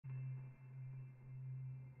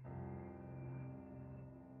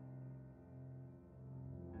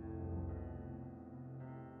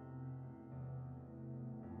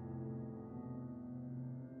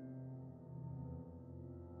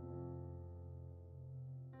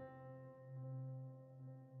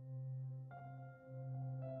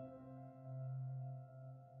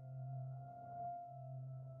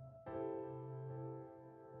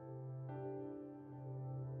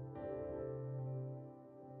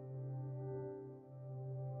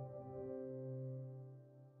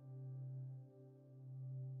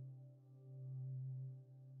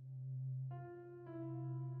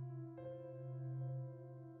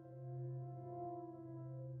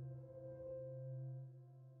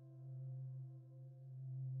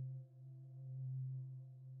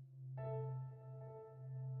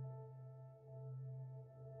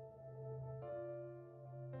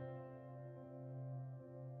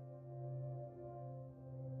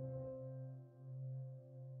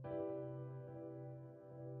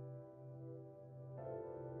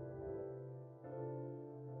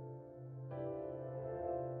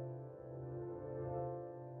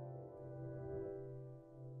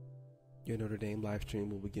Your Notre Dame live stream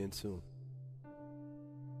will begin soon.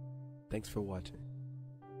 Thanks for watching.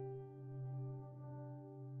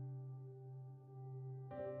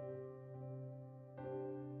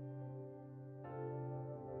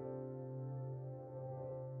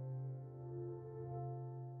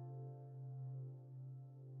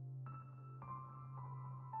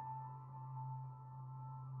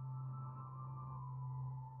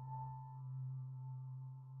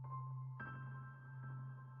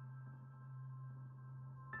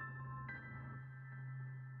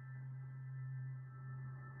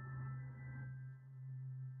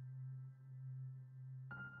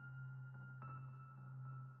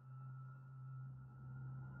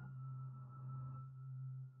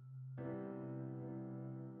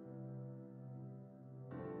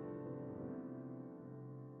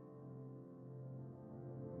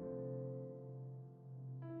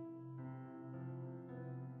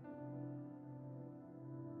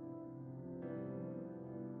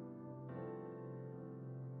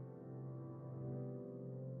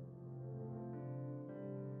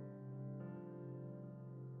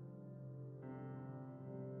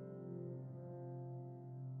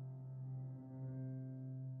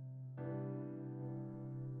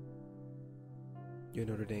 Your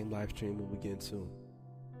Notre Dame live stream will begin soon.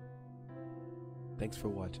 Thanks for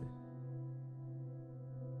watching.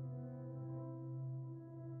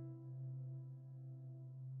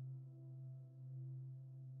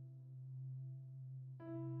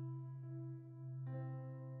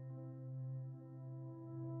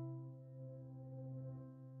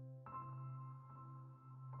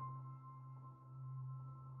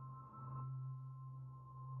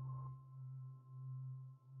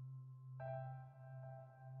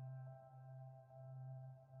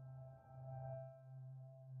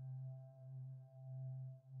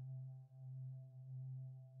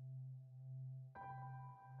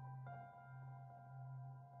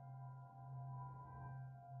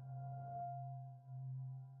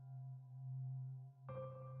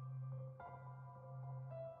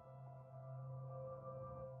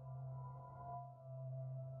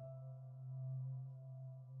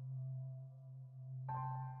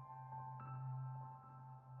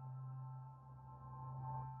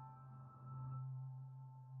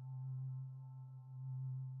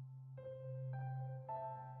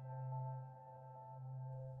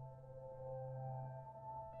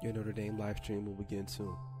 Your Notre Dame live stream will begin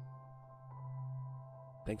soon.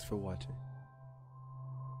 Thanks for watching.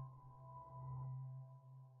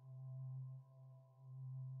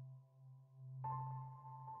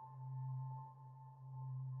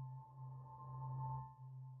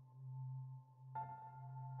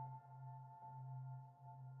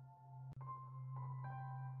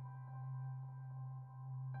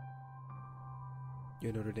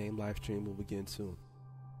 Your Notre Dame live stream will begin soon.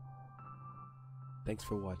 Thanks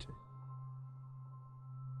for watching.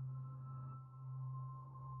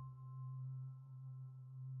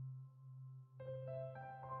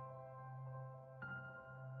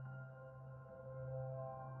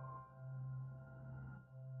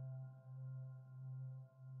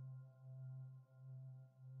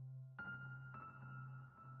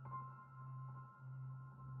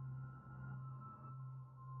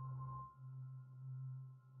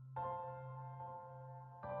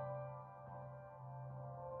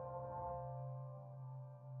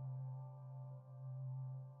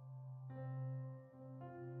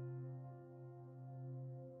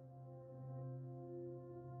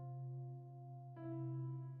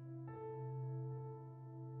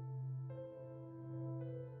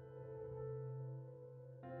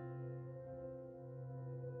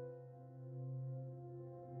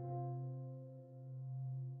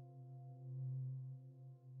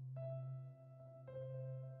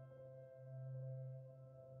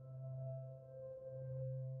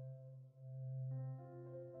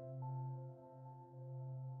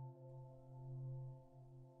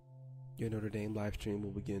 Your Notre Dame live stream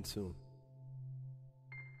will begin soon.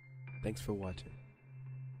 Thanks for watching.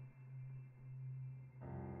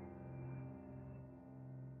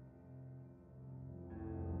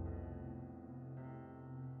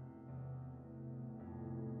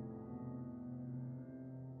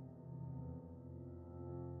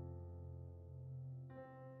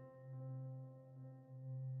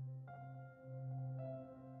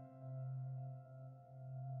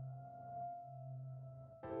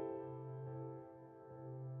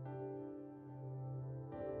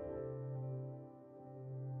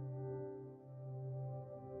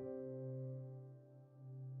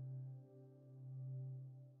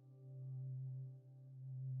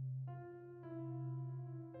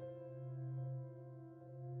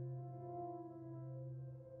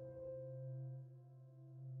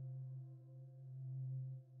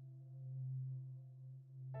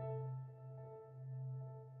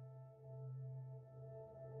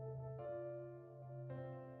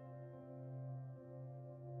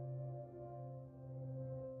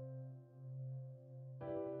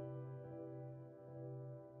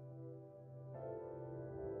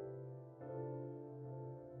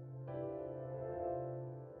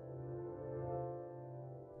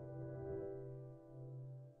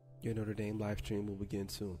 Your Notre Dame live stream will begin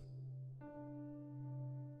soon.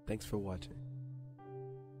 Thanks for watching.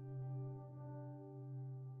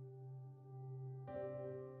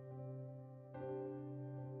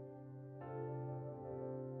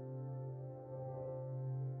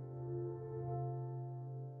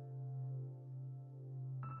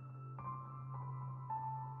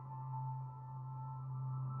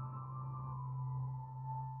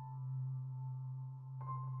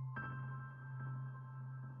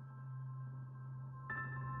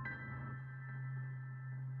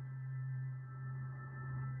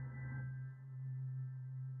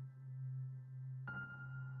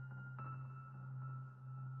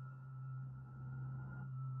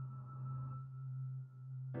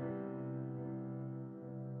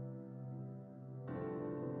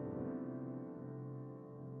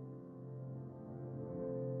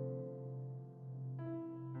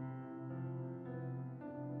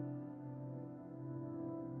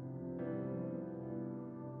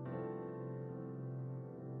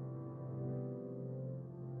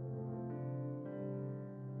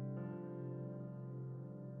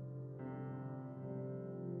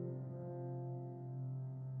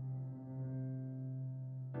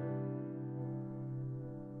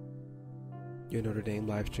 Your Notre Dame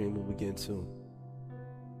live stream will begin soon.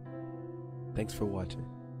 Thanks for watching.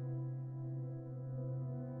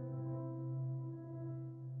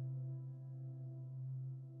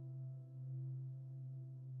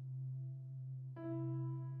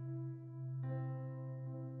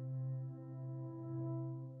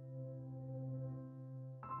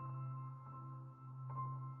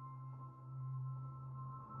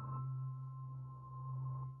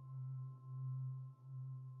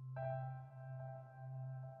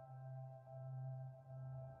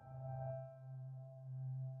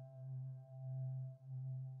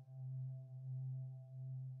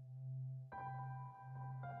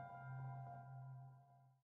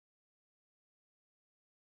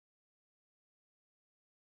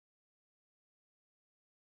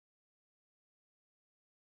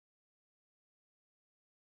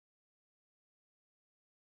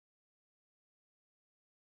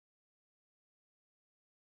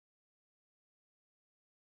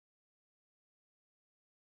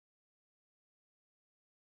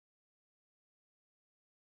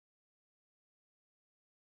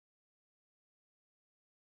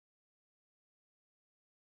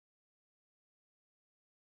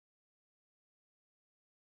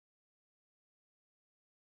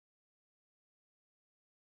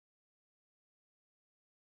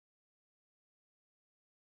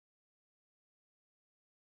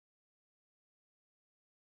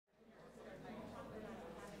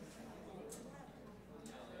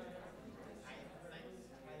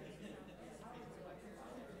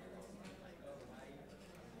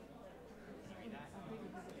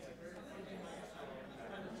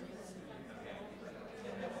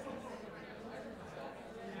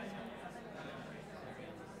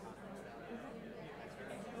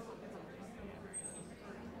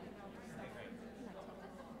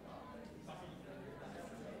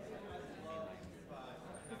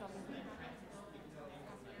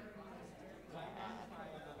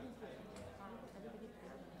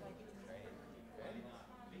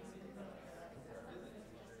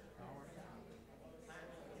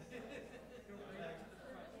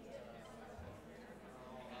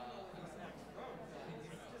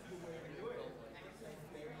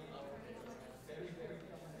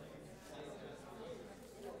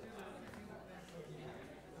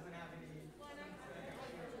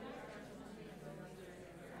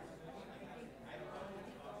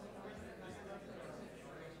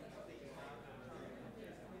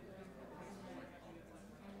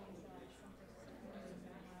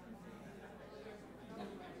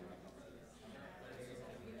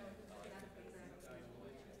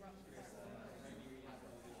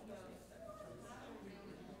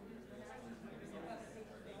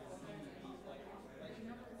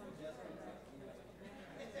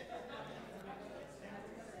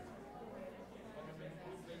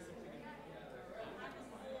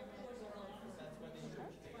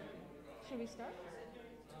 Should we start?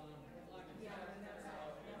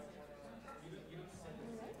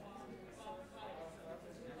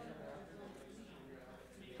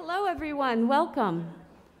 Hello, everyone. Welcome.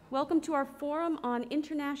 Welcome to our forum on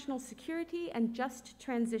international security and just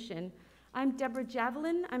transition. I'm Deborah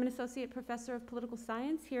Javelin. I'm an associate professor of political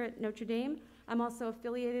science here at Notre Dame. I'm also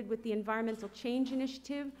affiliated with the Environmental Change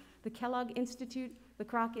Initiative, the Kellogg Institute, the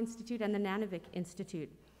Kroc Institute, and the Nanovic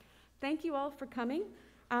Institute. Thank you all for coming.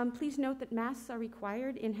 Please note that masks are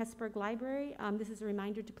required in Hesburgh Library. This is a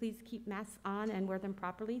reminder to please keep masks on and wear them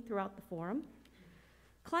properly throughout the forum.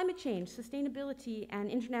 Climate change, sustainability,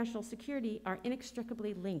 and international security are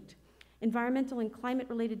inextricably linked. Environmental and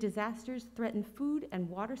climate-related disasters threaten food and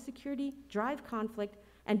water security, drive conflict,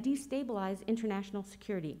 and destabilize international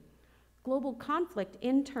security. Global conflict,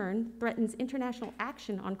 in turn, threatens international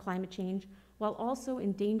action on climate change while also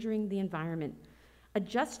endangering the environment. A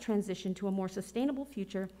just transition to a more sustainable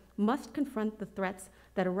future must confront the threats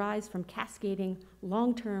that arise from cascading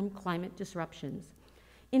long-term climate disruptions.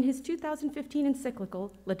 In his 2015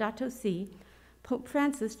 encyclical, Laudato Si', Pope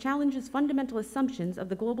Francis challenges fundamental assumptions of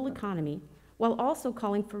the global economy while also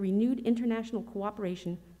calling for renewed international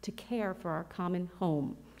cooperation to care for our common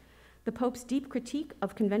home. The Pope's deep critique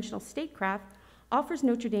of conventional statecraft offers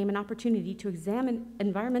Notre Dame an opportunity to examine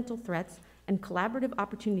environmental threats and collaborative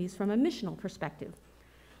opportunities from a missional perspective.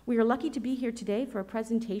 We are lucky to be here today for a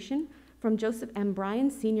presentation from Joseph M. Bryan,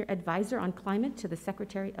 Senior Advisor on Climate to the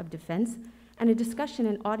Secretary of Defense, and a discussion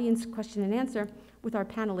and audience question and answer with our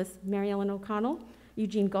panelists, Mary Ellen O'Connell,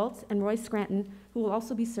 Eugene Gholtz, and Roy Scranton, who will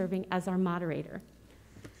also be serving as our moderator.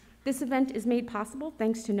 This event is made possible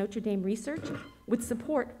thanks to Notre Dame Research, with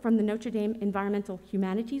support from the Notre Dame Environmental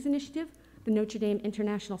Humanities Initiative, the Notre Dame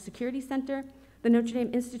International Security Center, the Notre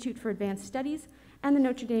Dame Institute for Advanced Studies, and the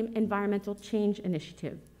Notre Dame Environmental Change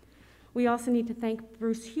Initiative. We also need to thank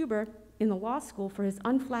Bruce Huber in the law school for his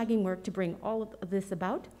unflagging work to bring all of this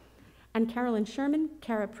about, and Carolyn Sherman,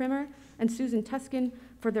 Kara Primer, and Susan Tuskin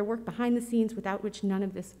for their work behind the scenes, without which none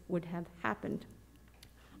of this would have happened.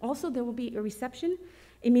 Also, there will be a reception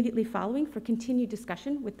immediately following for continued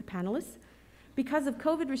discussion with the panelists. Because of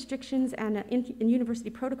COVID restrictions and university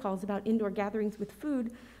protocols about indoor gatherings with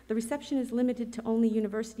food, the reception is limited to only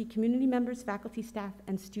university community members, faculty, staff,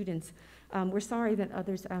 and students. We're sorry that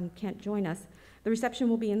others can't join us. The reception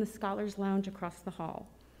will be in the Scholars Lounge across the hall.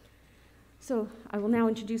 So I will now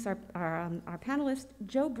introduce our panelist.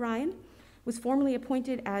 Joe Bryan was formerly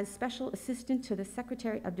appointed as Special Assistant to the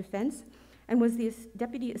Secretary of Defense and was the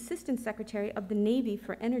Deputy Assistant Secretary of the Navy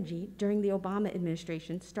for Energy during the Obama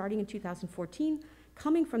administration, starting in 2014,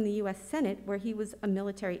 coming from the US Senate, where he was a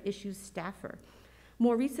military issues staffer.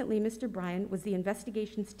 More recently, Mr. Bryan was the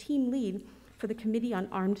investigations team lead for the Committee on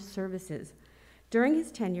Armed Services. During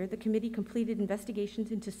his tenure, the committee completed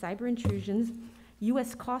investigations into cyber intrusions,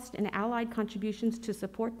 U.S. cost and allied contributions to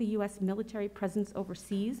support the U.S. military presence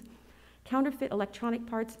overseas, counterfeit electronic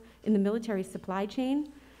parts in the military supply chain,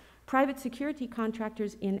 private security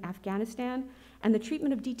contractors in Afghanistan, and the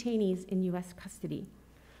treatment of detainees in U.S. custody.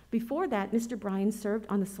 Before that, Mr. Bryan served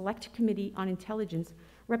on the Select Committee on Intelligence,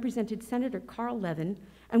 represented Senator Carl Levin,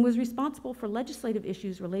 and was responsible for legislative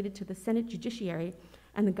issues related to the Senate Judiciary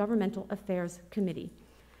and the Governmental Affairs Committee.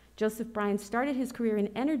 Joseph Bryan started his career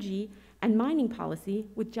in energy and mining policy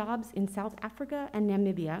with jobs in South Africa and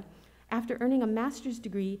Namibia after earning a master's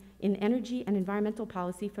degree in energy and environmental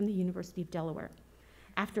policy from the University of Delaware.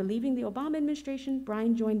 After leaving the Obama administration,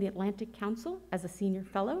 Bryan joined the Atlantic Council as a senior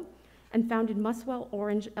fellow and founded Muswell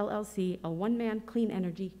Orange LLC, a one-man clean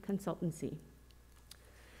energy consultancy.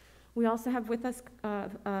 We also have with us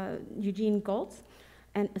Eugene Gholtz,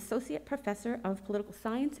 an associate professor of political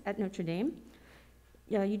science at Notre Dame.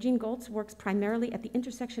 Eugene Gholtz works primarily at the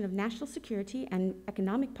intersection of national security and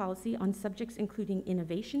economic policy on subjects including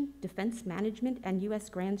innovation, defense management, and U.S.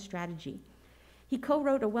 grand strategy. He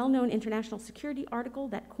co-wrote a well-known international security article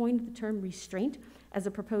that coined the term restraint as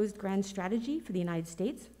a proposed grand strategy for the United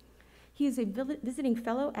States. He is a visiting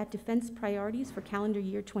fellow at Defense Priorities for calendar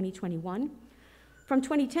year 2021. From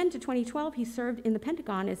 2010 to 2012, he served in the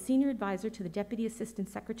Pentagon as senior advisor to the Deputy Assistant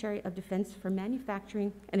Secretary of Defense for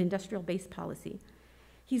Manufacturing and Industrial Base Policy.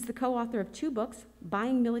 He's the co-author of 2 books,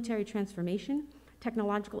 Buying Military Transformation,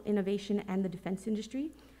 Technological Innovation and the Defense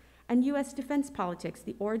Industry, and U.S. Defense Politics,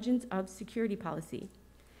 The Origins of Security Policy.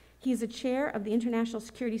 He is a chair of the International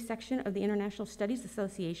Security Section of the International Studies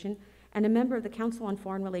Association and a member of the Council on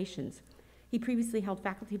Foreign Relations. He previously held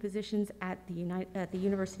faculty positions at the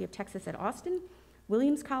University of Texas at Austin,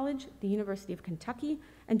 Williams College, the University of Kentucky,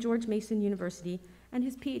 and George Mason University, and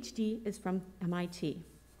his PhD is from MIT.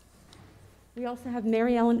 We also have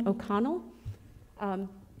Mary Ellen O'Connell.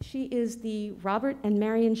 She is the Robert and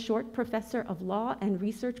Marion Short Professor of Law and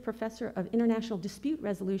Research Professor of International Dispute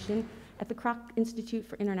Resolution at the Kroc Institute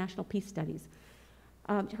for International Peace Studies.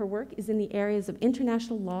 Her work is in the areas of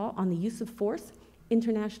international law on the use of force,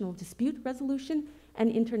 international dispute resolution, and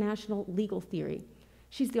international legal theory.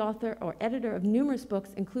 She's the author or editor of numerous books,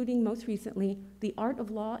 including most recently, The Art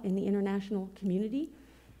of Law in the International Community,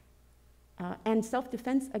 and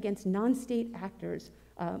Self-Defense Against Non-State Actors,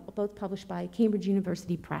 both published by Cambridge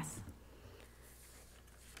University Press.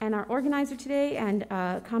 And our organizer today and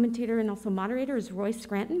commentator and also moderator is Roy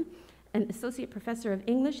Scranton, an associate professor of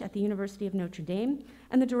English at the University of Notre Dame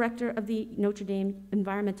and the director of the Notre Dame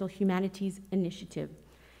Environmental Humanities Initiative.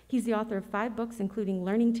 He's the author of 5 books, including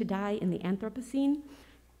Learning to Die in the Anthropocene,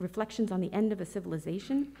 Reflections on the End of a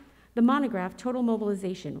Civilization, the monograph Total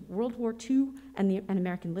Mobilization, World War II and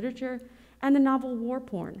American Literature, and the novel War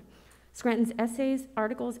Porn. Scranton's essays,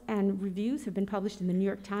 articles, and reviews have been published in the New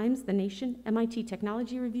York Times, The Nation, MIT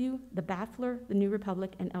Technology Review, The Baffler, The New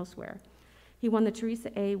Republic, and elsewhere. He won the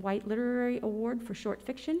Teresa A. White Literary Award for short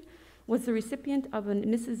fiction, was the recipient of a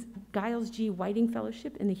Mrs. Giles G. Whiting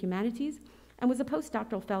Fellowship in the Humanities, and was a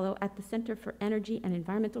postdoctoral fellow at the Center for Energy and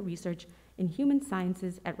Environmental Research in Human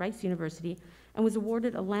Sciences at Rice University, and was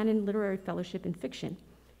awarded a Lannan Literary Fellowship in Fiction.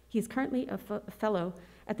 He is currently a fellow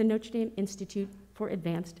at the Notre Dame Institute for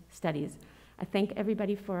Advanced Studies. I thank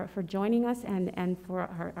everybody for joining us and for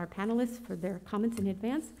our panelists for their comments in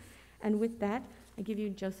advance. And with that, I give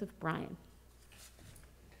you Joseph Bryan.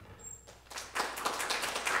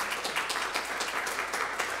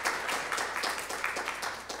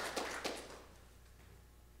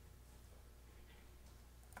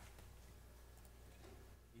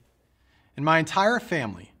 And my entire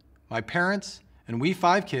family, my parents and we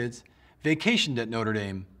 5 kids, vacationed at Notre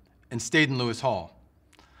Dame and stayed in Lewis Hall.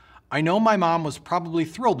 I know my mom was probably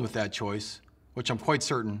thrilled with that choice, which I'm quite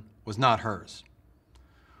certain was not hers.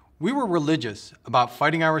 We were religious about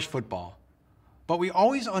Fighting Irish football, but we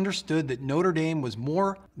always understood that Notre Dame was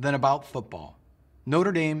more than about football.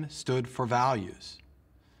 Notre Dame stood for values.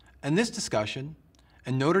 And this discussion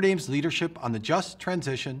and Notre Dame's leadership on the just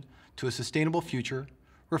transition to a sustainable future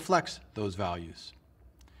reflects those values.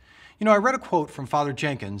 You know, I read a quote from Father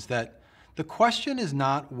Jenkins that the question is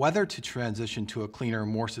not whether to transition to a cleaner,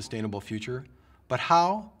 more sustainable future, but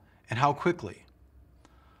how and how quickly.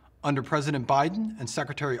 Under President Biden and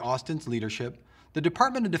Secretary Austin's leadership, the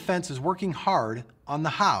Department of Defense is working hard on the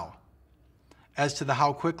how. As to the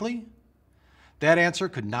how quickly, that answer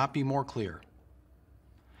could not be more clear.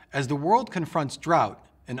 As the world confronts drought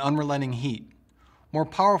and unrelenting heat, more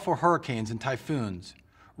powerful hurricanes and typhoons,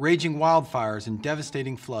 raging wildfires and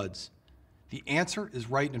devastating floods, the answer is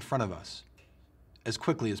right in front of us, as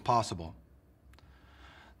quickly as possible.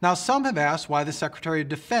 Now, some have asked why the Secretary of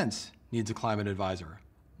Defense needs a climate advisor.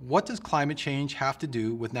 What does climate change have to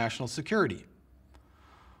do with national security?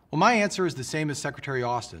 Well, my answer is the same as Secretary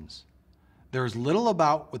Austin's. There is little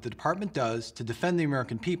about what the department does to defend the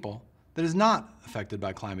American people that is not affected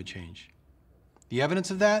by climate change. The evidence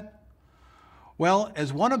of that? Well,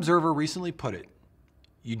 as one observer recently put it,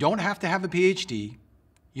 you don't have to have a PhD,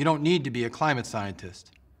 you don't need to be a climate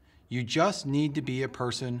scientist. You just need to be a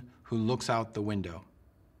person who looks out the window.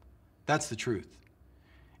 That's the truth.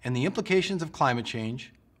 And the implications of climate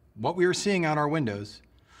change, what we are seeing out our windows,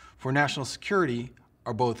 for national security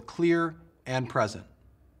are both clear and present.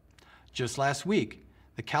 Just last week,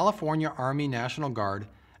 the California Army National Guard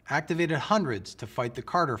activated hundreds to fight the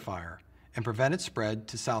Carter Fire and prevent its spread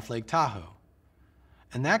to South Lake Tahoe.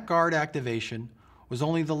 And that Guard activation was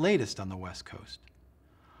only the latest on the West Coast.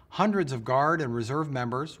 Hundreds of Guard and Reserve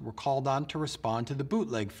members were called on to respond to the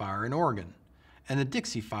Bootleg Fire in Oregon and the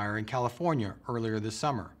Dixie Fire in California earlier this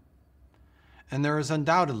summer. And there is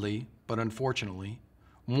undoubtedly, but unfortunately,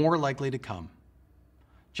 more likely to come.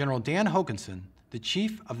 General Dan Hokanson, the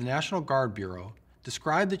chief of the National Guard Bureau,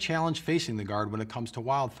 described the challenge facing the Guard when it comes to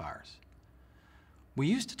wildfires. We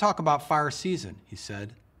used to talk about fire season, he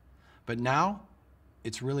said, but now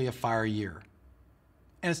it's really a fire year.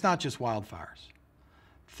 And it's not just wildfires.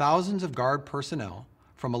 Thousands of Guard personnel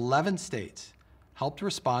from 11 states helped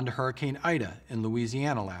respond to Hurricane Ida in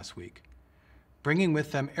Louisiana last week, bringing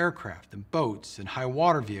with them aircraft and boats and high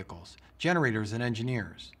water vehicles, generators and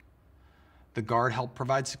engineers. The Guard helped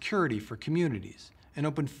provide security for communities and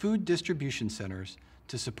opened food distribution centers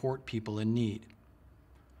to support people in need.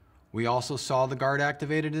 We also saw the Guard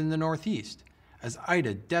activated in the Northeast as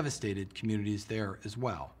Ida devastated communities there as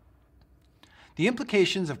well. The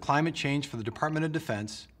implications of climate change for the Department of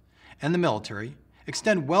Defense and the military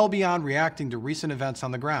extend well beyond reacting to recent events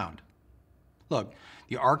on the ground. Look,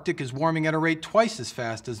 the Arctic is warming at a rate twice as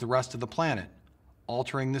fast as the rest of the planet,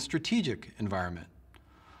 altering the strategic environment.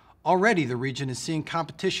 Already the region is seeing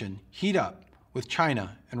competition heat up with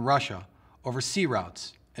China and Russia over sea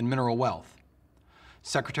routes and mineral wealth.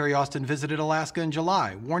 Secretary Austin visited Alaska in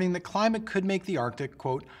July, warning that climate could make the Arctic,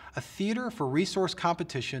 quote, a theater for resource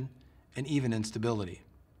competition and even instability.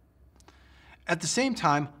 At the same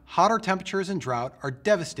time, hotter temperatures and drought are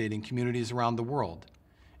devastating communities around the world,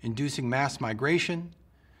 inducing mass migration,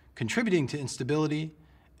 contributing to instability,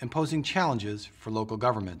 and posing challenges for local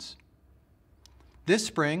governments. This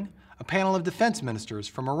spring, a panel of defense ministers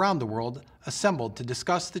from around the world assembled to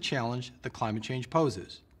discuss the challenge that climate change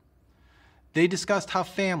poses. They discussed how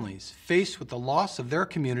families faced with the loss of their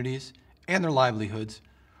communities and their livelihoods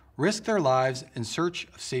risk their lives in search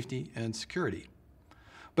of safety and security.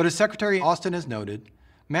 But as Secretary Austin has noted,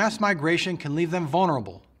 mass migration can leave them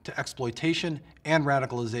vulnerable to exploitation and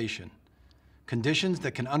radicalization, conditions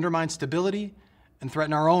that can undermine stability and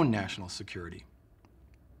threaten our own national security.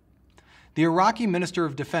 The Iraqi Minister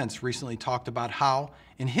of Defense recently talked about how,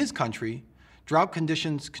 in his country, drought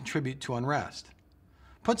conditions contribute to unrest.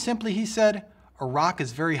 Put simply, he said, Iraq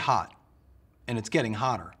is very hot, and it's getting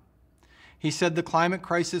hotter. He said the climate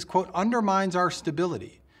crisis, quote, undermines our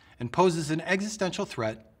stability and poses an existential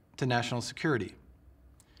threat to national security.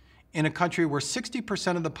 In a country where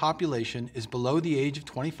 60% of the population is below the age of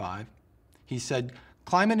 25, he said,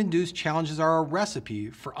 climate-induced challenges are a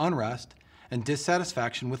recipe for unrest and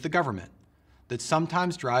dissatisfaction with the government that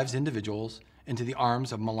sometimes drives individuals into the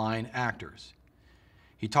arms of malign actors.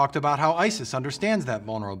 He talked about how ISIS understands that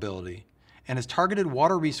vulnerability and has targeted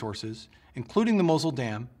water resources, including the Mosul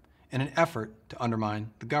Dam, in an effort to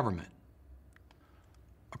undermine the government.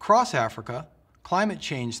 Across Africa, climate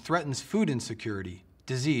change threatens food insecurity,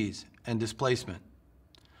 disease, and displacement.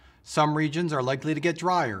 Some regions are likely to get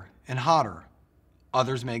drier and hotter.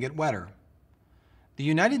 Others may get wetter. The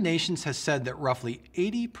United Nations has said that roughly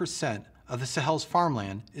 80% of the Sahel's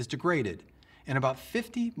farmland is degraded, and about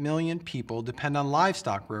 50 million people depend on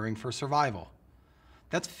livestock rearing for survival.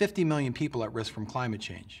 That's 50 million people at risk from climate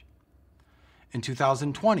change. In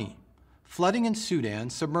 2020, flooding in Sudan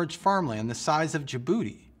submerged farmland the size of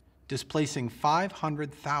Djibouti, displacing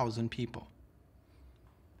 500,000 people.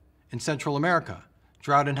 In Central America,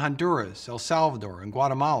 drought in Honduras, El Salvador, and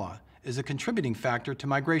Guatemala is a contributing factor to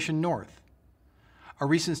migration north. A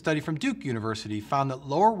recent study from Duke University found that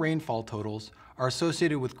lower rainfall totals are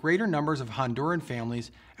associated with greater numbers of Honduran families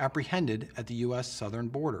apprehended at the U.S. southern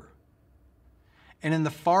border. And in the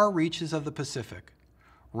far reaches of the Pacific,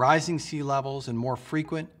 rising sea levels and more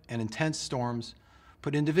frequent and intense storms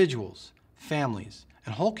put individuals, families,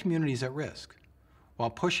 and whole communities at risk, while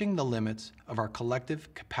pushing the limits of our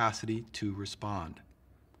collective capacity to respond.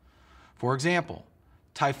 For example,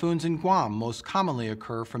 typhoons in Guam most commonly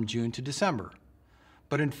occur from June to December.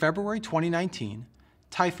 But in February 2019,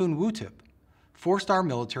 Typhoon Wutip forced our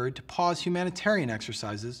military to pause humanitarian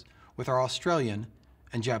exercises with our Australian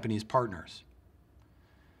and Japanese partners.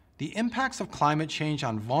 The impacts of climate change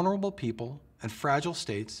on vulnerable people and fragile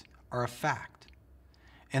states are a fact,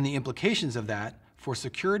 and the implications of that for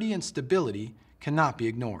security and stability cannot be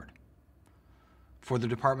ignored. For the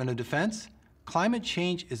Department of Defense, climate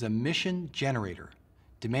change is a mission generator,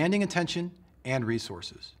 demanding attention and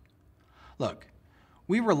resources. Look,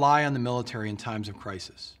 we rely on the military in times of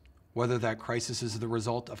crisis, whether that crisis is the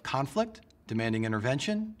result of conflict, demanding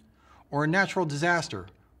intervention, or a natural disaster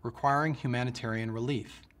requiring humanitarian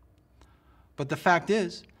relief. But the fact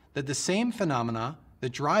is that the same phenomena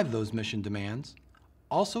that drive those mission demands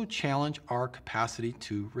also challenge our capacity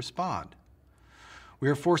to respond. We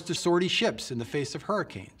are forced to sortie ships in the face of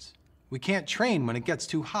hurricanes. We can't train when it gets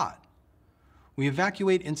too hot. We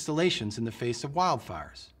evacuate installations in the face of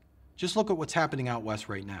wildfires. Just look at what's happening out west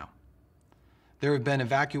right now. There have been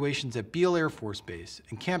evacuations at Beale Air Force Base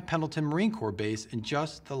and Camp Pendleton Marine Corps Base in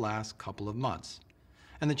just the last couple of months,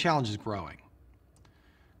 and the challenge is growing.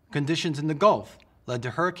 Conditions in the Gulf led to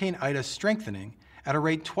Hurricane Ida strengthening at a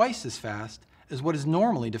rate twice as fast as what is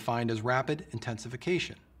normally defined as rapid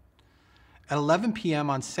intensification. At 11 p.m.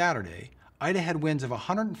 on Saturday, Ida had winds of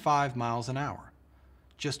 105 miles an hour.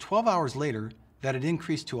 Just 12 hours later, that had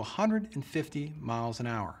increased to 150 miles an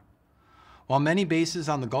hour. While many bases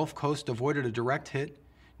on the Gulf Coast avoided a direct hit,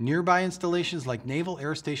 nearby installations like Naval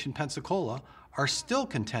Air Station Pensacola are still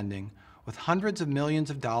contending with hundreds of millions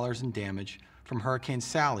of dollars in damage from Hurricane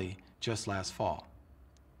Sally just last fall.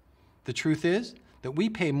 The truth is that we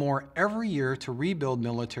pay more every year to rebuild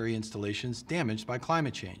military installations damaged by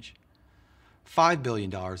climate change. $5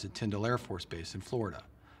 billion at Tyndall Air Force Base in Florida,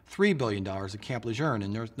 $3 billion at Camp Lejeune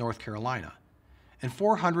in North Carolina, and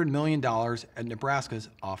 $400 million at Nebraska's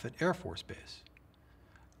Offutt Air Force Base.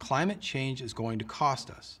 Climate change is going to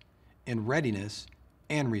cost us in readiness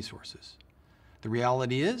and resources. The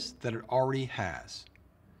reality is that it already has.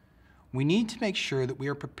 We need to make sure that we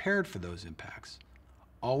are prepared for those impacts,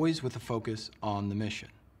 always with a focus on the mission.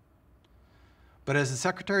 But as the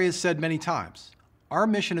Secretary has said many times, our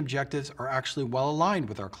mission objectives are actually well aligned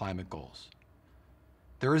with our climate goals.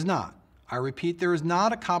 There is not, I repeat, there is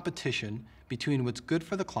not a competition between what's good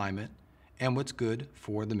for the climate and what's good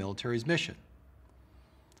for the military's mission.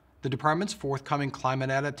 The Department's forthcoming Climate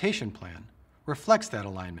Adaptation Plan reflects that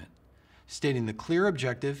alignment, stating the clear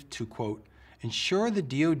objective to, quote, ensure the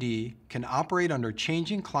DoD can operate under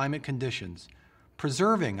changing climate conditions,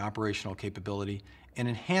 preserving operational capability, and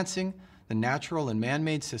enhancing the natural and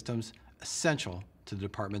man-made systems essential to the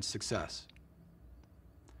Department's success.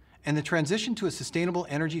 And the transition to a sustainable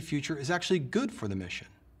energy future is actually good for the mission.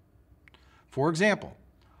 For example,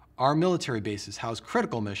 our military bases house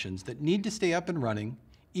critical missions that need to stay up and running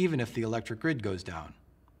even if the electric grid goes down.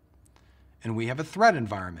 And we have a threat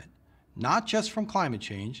environment, not just from climate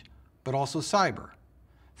change, but also cyber.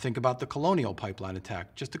 Think about the Colonial Pipeline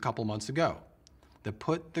attack just a couple months ago that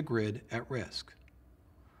put the grid at risk.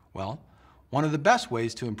 Well, one of the best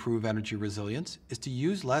ways to improve energy resilience is to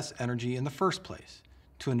use less energy in the first place,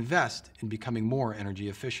 to invest in becoming more energy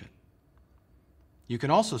efficient. You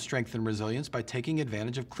can also strengthen resilience by taking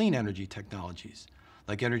advantage of clean energy technologies,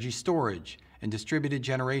 like energy storage and distributed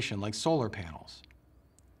generation like solar panels.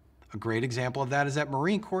 A great example of that is at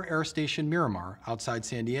Marine Corps Air Station Miramar outside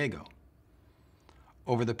San Diego.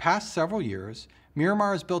 Over the past several years,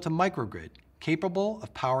 Miramar has built a microgrid capable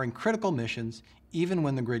of powering critical missions even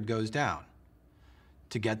when the grid goes down.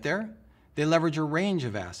 To get there, they leverage a range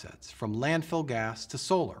of assets, from landfill gas to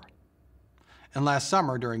solar. And last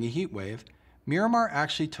summer, during a heat wave, Miramar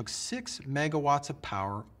actually took 6 megawatts of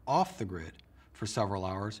power off the grid for several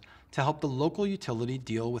hours to help the local utility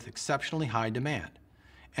deal with exceptionally high demand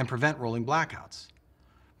and prevent rolling blackouts,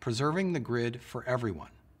 preserving the grid for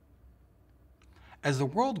everyone. As the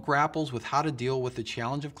world grapples with how to deal with the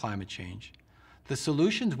challenge of climate change, the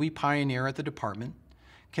solutions we pioneer at the Department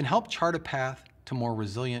can help chart a path to more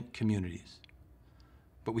resilient communities.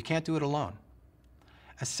 But we can't do it alone.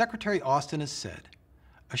 As Secretary Austin has said,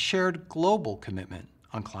 a shared global commitment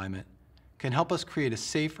on climate can help us create a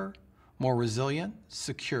safer, more resilient,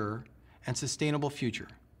 secure, and sustainable future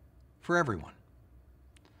for everyone.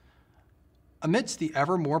 Amidst the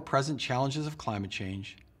ever more present challenges of climate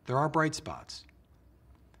change, there are bright spots.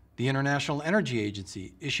 The International Energy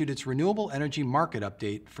Agency issued its Renewable Energy Market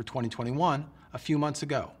Update for 2021 a few months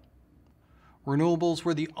ago. Renewables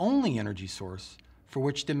were the only energy source for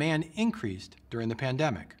which demand increased during the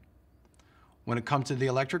pandemic. When it comes to the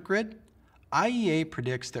electric grid, IEA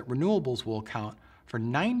predicts that renewables will account for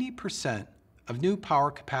 90% of new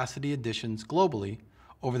power capacity additions globally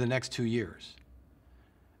over the next 2 years.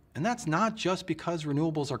 And that's not just because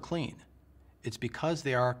renewables are clean. It's because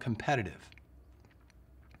they are competitive.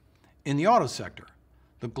 In the auto sector,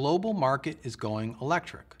 the global market is going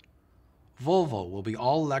electric. Volvo will be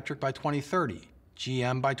all electric by 2030,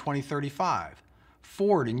 GM by 2035,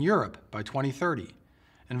 Ford in Europe by 2030,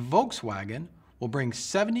 and Volkswagen will bring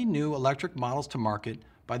 70 new electric models to market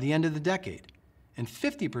by the end of the decade, and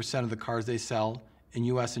 50% of the cars they sell in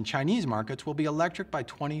US and Chinese markets will be electric by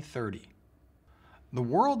 2030. The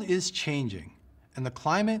world is changing, and the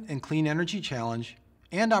climate and clean energy challenge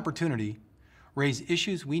and opportunity raise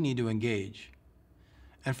issues we need to engage.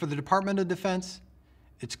 And for the Department of Defense,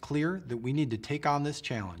 it's clear that we need to take on this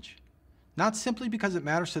challenge, not simply because it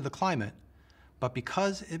matters to the climate, but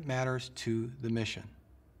because it matters to the mission.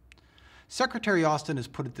 Secretary Austin has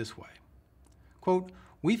put it this way, quote,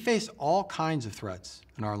 "We face all kinds of threats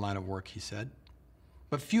in our line of work," he said,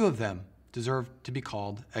 "but few of them deserve to be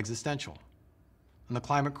called existential, and the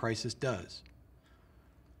climate crisis does.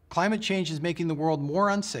 Climate change is making the world more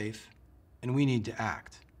unsafe, and we need to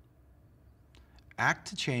act. Act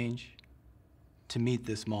to change, to meet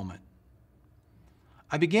this moment."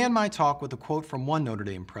 I began my talk with a quote from one Notre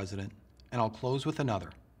Dame president, and I'll close with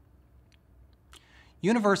another.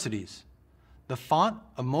 "Universities, the font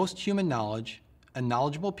of most human knowledge and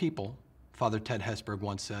knowledgeable people," Father Ted Hesburgh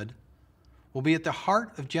once said, "will be at the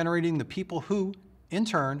heart of generating the people who, in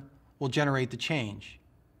turn, will generate the change.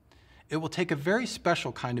 It will take a very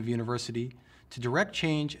special kind of university to direct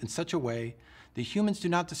change in such a way that humans do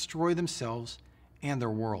not destroy themselves and their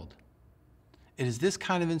world. It is this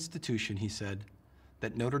kind of institution," he said,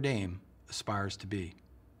 "that Notre Dame aspires to be."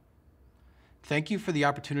 Thank you for the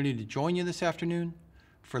opportunity to join you this afternoon,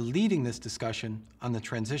 for leading this discussion on the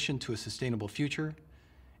transition to a sustainable future,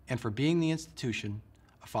 and for being the institution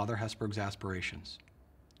of Father Hesburgh's aspirations.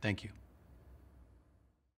 Thank you.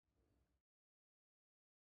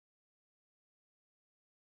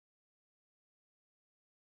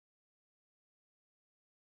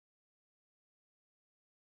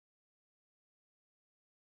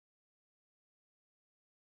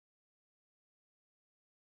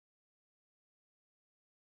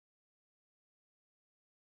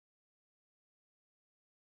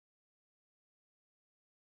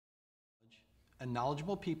 and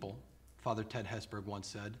knowledgeable people, Father Ted Hesburgh once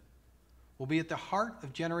said, will be at the heart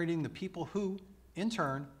of generating the people who, in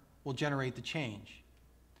turn, will generate the change.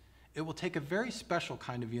 It will take a very special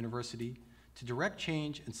kind of university to direct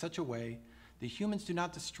change in such a way that humans do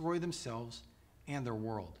not destroy themselves and their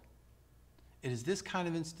world. It is this kind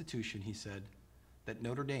of institution, he said, that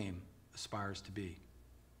Notre Dame aspires to be.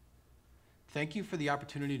 Thank you for the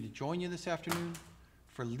opportunity to join you this afternoon,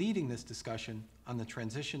 for leading this discussion on the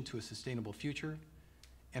transition to a sustainable future,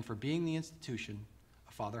 and for being the institution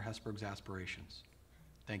of Father Hesburgh's aspirations.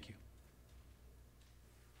 Thank you.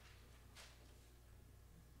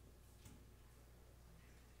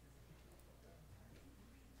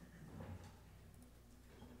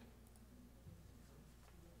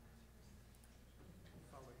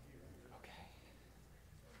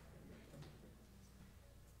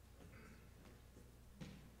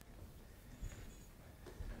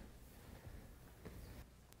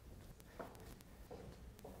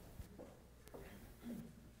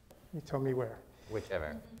 You tell me where.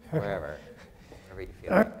 Whichever, wherever, wherever you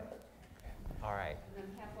feel like it. All right. And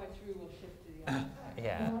then halfway through, we'll shift to the other side.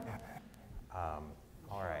 Yeah.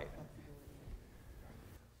 All right.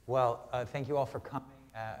 Well, thank you all for coming,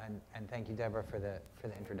 and thank you, Deborah, for the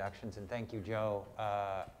introductions, and thank you, Joe,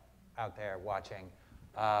 out there watching,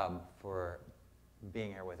 for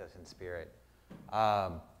being here with us in spirit. We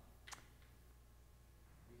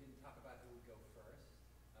didn't talk about who would go first.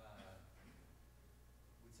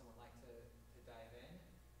 Would someone like to dive in?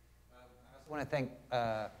 I also want to thank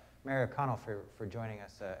Mary O'Connell for joining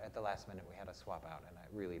us at the last minute. We had a swap out, and I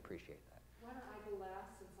really appreciate that. Why don't I go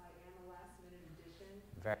last, since I am a last-minute addition?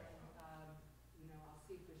 Very. I'll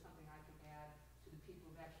see if there's something I can add to the people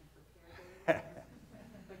who've actually prepared their remarks.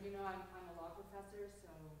 But I'm a law professor, so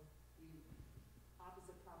the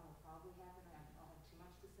opposite problem will probably happen. I don't have too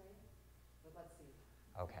much to say, but let's see.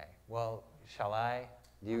 Okay. Well, shall I?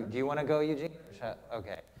 Do you want to go, Eugene?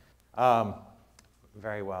 Okay.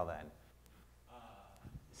 Very well then.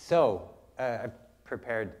 So I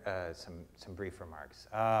prepared some brief remarks.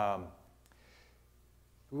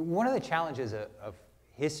 One of the challenges of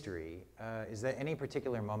history is that any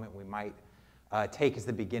particular moment we might take as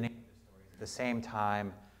the beginning of the story is at the same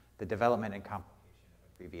time the development and complication of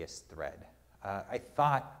a previous thread. I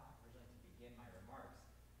thought originally to begin my remarks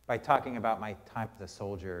by talking about my time as a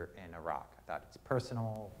soldier in Iraq. I thought it's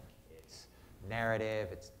personal, it's narrative,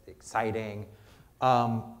 it's exciting,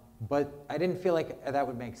 but I didn't feel like that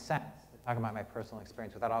would make sense to talk about my personal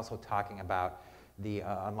experience without also talking about the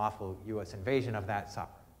unlawful U.S. invasion of that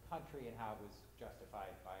sovereign country and how it was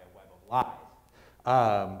justified by a web of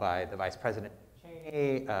lies by the Vice President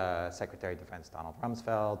Cheney, Secretary of Defense Donald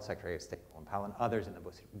Rumsfeld, Secretary of State Colin Powell, and others in the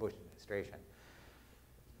Bush administration.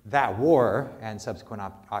 That war and subsequent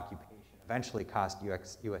occupation eventually cost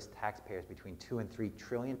U.S. taxpayers between $2 and $3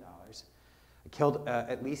 trillion. It killed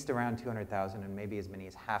at least around 200,000 and maybe as many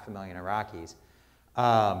as 500,000 Iraqis,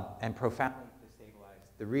 and profoundly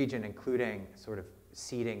destabilized the region, including sort of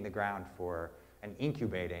seeding the ground for and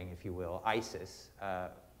incubating, if you will, ISIS,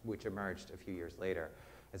 which emerged a few years later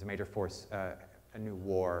as a major force, a new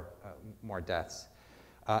war, more deaths.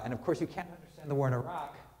 And of course, you can't understand the war in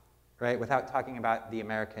Iraq, right, without talking about the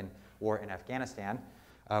American war in Afghanistan,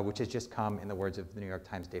 which has just come, in the words of the New York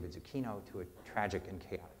Times' David Zucchino, to a tragic and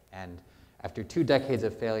chaotic end. After 2 decades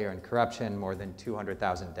of failure and corruption, more than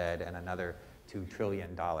 200,000 dead, and another $2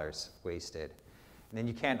 trillion wasted. And then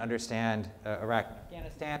you can't understand Iraq and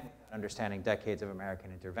Afghanistan without understanding decades of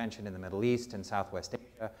American intervention in the Middle East and Southwest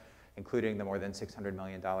Asia, including the more than $600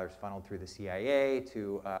 million funneled through the CIA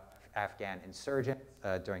to Afghan insurgents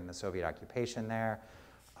during the Soviet occupation there,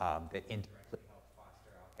 that indirectly helped foster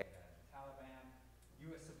al-Qaeda and the Taliban,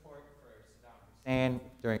 U.S. support for Saddam Hussein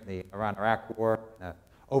during the Iran-Iraq War, the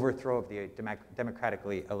overthrow of the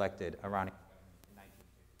democratically elected Iranian government in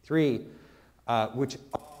 1953, which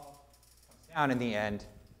all comes down in the end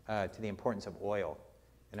to the importance of oil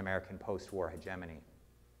in American post-war hegemony.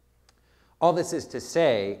 All this is to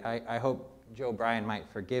say, I hope Joe Bryan might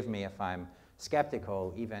forgive me if I'm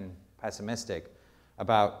skeptical, even pessimistic,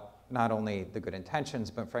 about not only the good intentions,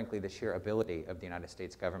 but frankly the sheer ability of the United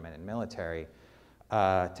States government and military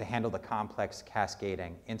to handle the complex,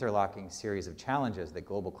 cascading, interlocking series of challenges that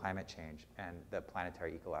global climate change and the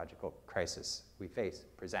planetary ecological crisis we face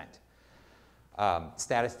present.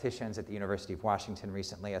 Statisticians at the University of Washington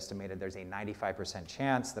recently estimated there's a 95%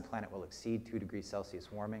 chance the planet will exceed 2 degrees Celsius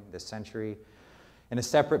warming this century. In a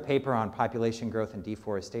separate paper on population growth and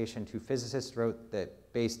deforestation, 2 physicists wrote that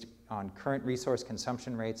based on current resource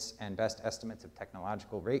consumption rates and best estimates of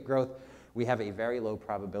technological rate growth, we have a very low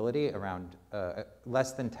probability, around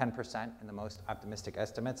less than 10% in the most optimistic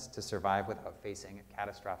estimates, to survive without facing a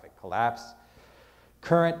catastrophic collapse.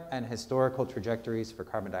 Current and historical trajectories for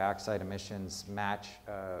carbon dioxide emissions match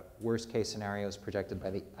worst case scenarios projected by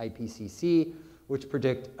the IPCC, which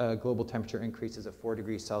predict global temperature increases of 4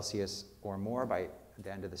 degrees Celsius or more by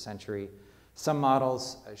the end of the century. Some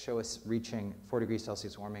models show us reaching 4 degrees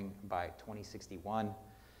Celsius warming by 2061.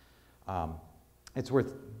 It's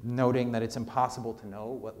worth noting that it's impossible to know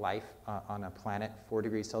what life on a planet 4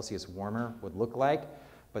 degrees Celsius warmer would look like,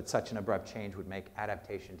 but such an abrupt change would make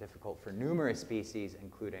adaptation difficult for numerous species,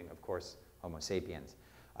 including, of course, Homo sapiens.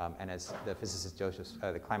 And as the physicist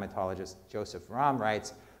the climatologist Joseph Romm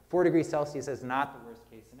writes, 4 degrees Celsius is not the worst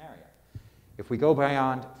case scenario. If we go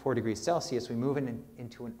beyond 4 degrees Celsius, we move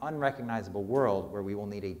into an unrecognizable world where we will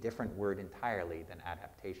need a different word entirely than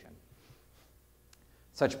adaptation.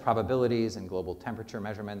 Such probabilities and global temperature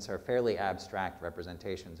measurements are fairly abstract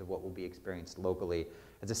representations of what will be experienced locally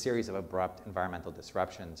as a series of abrupt environmental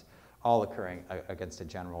disruptions, all occurring against a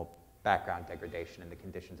general background degradation in the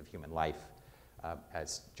conditions of human life,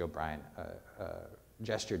 as Joe Bryan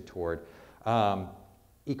gestured toward.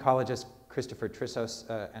 Ecologist Christopher Trissos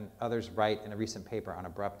and others write in a recent paper on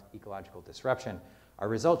abrupt ecological disruption, our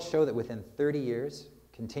results show that within 30 years,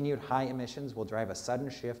 continued high emissions will drive a sudden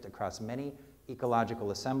shift across many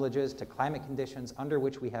ecological assemblages to climate conditions under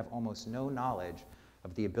which we have almost no knowledge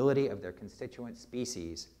of the ability of their constituent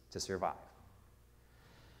species to survive.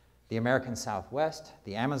 The American Southwest,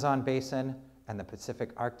 the Amazon Basin, and the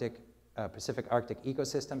Pacific Arctic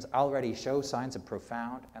ecosystems already show signs of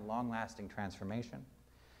profound and long-lasting transformation.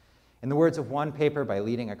 In the words of one paper by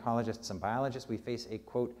leading ecologists and biologists, we face a,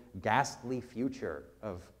 quote, ghastly future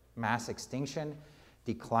of mass extinction,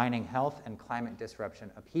 declining health, and climate disruption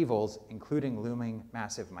upheavals, including looming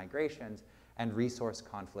massive migrations and resource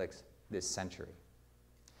conflicts this century.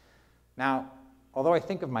 Now, although I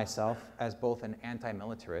think of myself as both an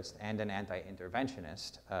anti-militarist and an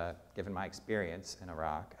anti-interventionist, given my experience in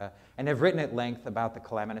Iraq, and have written at length about the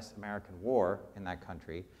calamitous American war in that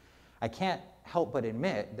country, I can't help but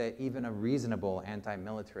admit that even a reasonable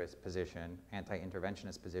anti-militarist position,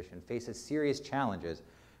 anti-interventionist position, faces serious challenges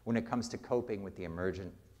when it comes to coping with the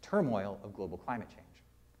emergent turmoil of global climate change.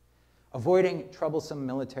 Avoiding troublesome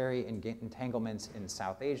military entanglements in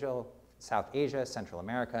South Asia, Central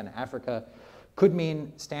America, and Africa could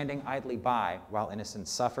mean standing idly by while innocents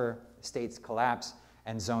suffer, states collapse,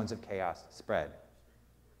 and zones of chaos spread.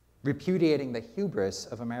 Repudiating the hubris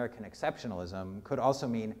of American exceptionalism could also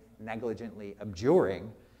mean negligently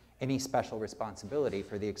abjuring any special responsibility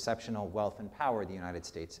for the exceptional wealth and power the United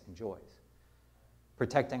States enjoys.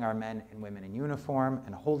 Protecting our men and women in uniform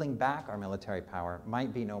and holding back our military power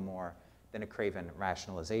might be no more than a craven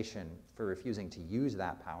rationalization for refusing to use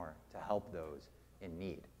that power to help those in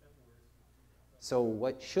need. So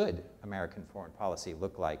what should American foreign policy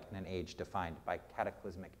look like in an age defined by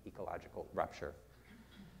cataclysmic ecological rupture?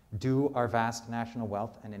 Do our vast national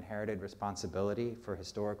wealth and inherited responsibility for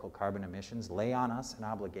historical carbon emissions lay on us an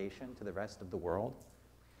obligation to the rest of the world?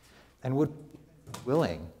 And would we be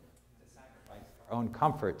willing to sacrifice our own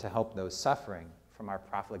comfort to help those suffering from our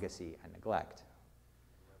profligacy and neglect?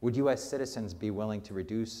 Would U.S. citizens be willing to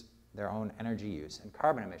reduce their own energy use and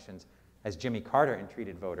carbon emissions as Jimmy Carter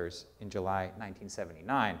entreated voters in July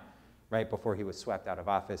 1979, right before he was swept out of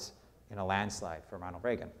office in a landslide for Ronald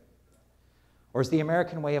Reagan? Or is the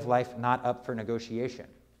American way of life not up for negotiation,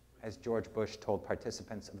 as George Bush told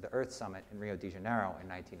participants of the Earth Summit in Rio de Janeiro in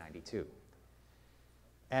 1992?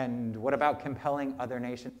 And what about compelling other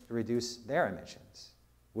nations to reduce their emissions?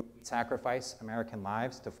 Would we sacrifice American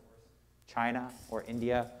lives to force China or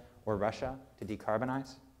India or Russia to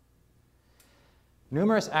decarbonize?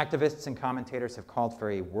 Numerous activists and commentators have called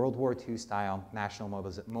for a World War II-style national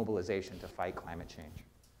mobilization to fight climate change,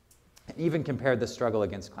 and even compared the struggle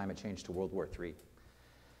against climate change to World War III.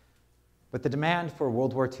 But the demand for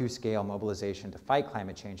World War II-scale mobilization to fight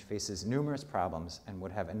climate change faces numerous problems and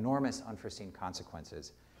would have enormous unforeseen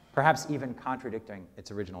consequences, perhaps even contradicting its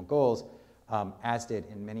original goals, as did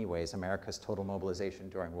in many ways America's total mobilization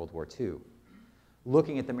during World War II.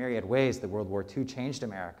 Looking at the myriad ways that World War II changed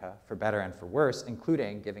America for better and for worse,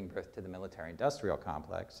 including giving birth to the military-industrial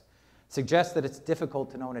complex, suggests that it's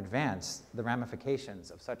difficult to know in advance the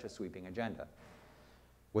ramifications of such a sweeping agenda.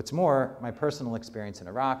 What's more, my personal experience in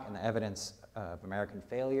Iraq and the evidence of American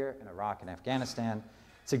failure in Iraq and Afghanistan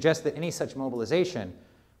suggests that any such mobilization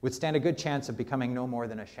would stand a good chance of becoming no more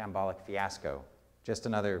than a shambolic fiasco, just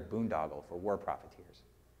another boondoggle for war profiteers.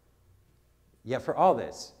 Yet for all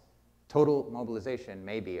this, total mobilization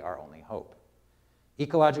may be our only hope.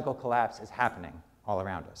 Ecological collapse is happening all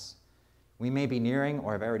around us. We may be nearing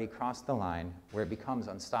or have already crossed the line where it becomes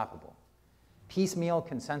unstoppable. Piecemeal,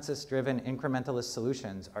 consensus-driven, incrementalist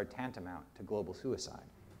solutions are tantamount to global suicide.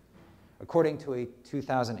 According to a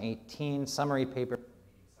 2018 summary paper from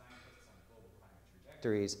leading scientists on global climate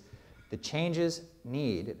trajectories, the changes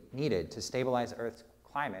needed to stabilize Earth's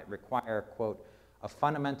climate require, quote, a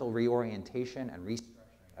fundamental reorientation and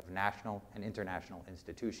restructuring of national and international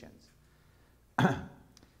institutions.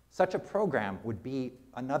 Such a program would be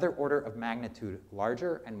another order of magnitude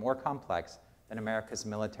larger and more complex than America's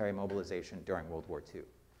military mobilization during World War II.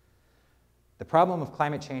 The problem of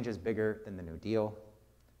climate change is bigger than the New Deal.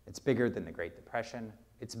 It's bigger than the Great Depression.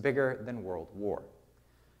 It's bigger than World War.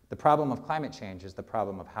 The problem of climate change is the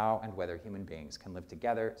problem of how and whether human beings can live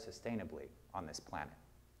together sustainably on this planet.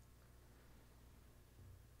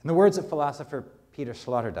 In the words of philosopher Peter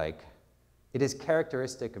Sloterdijk, it is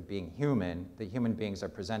characteristic of being human that human beings are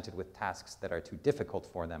presented with tasks that are too difficult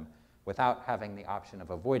for them without having the option of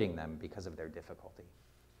avoiding them because of their difficulty.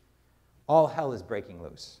 All hell is breaking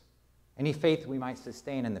loose. Any faith we might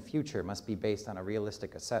sustain in the future must be based on a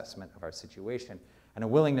realistic assessment of our situation and a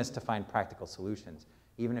willingness to find practical solutions,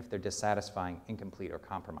 even if they're dissatisfying, incomplete, or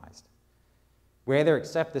compromised. We either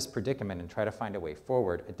accept this predicament and try to find a way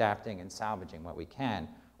forward, adapting and salvaging what we can,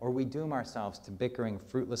 or we doom ourselves to bickering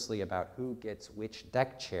fruitlessly about who gets which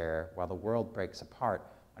deck chair while the world breaks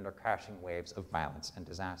apart under crashing waves of violence and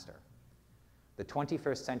disaster. The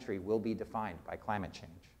 21st century will be defined by climate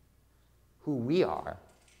change. Who we are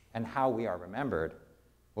and how we are remembered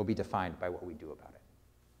will be defined by what we do about it.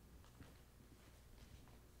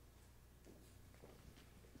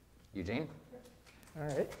 Eugene? All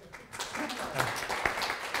right.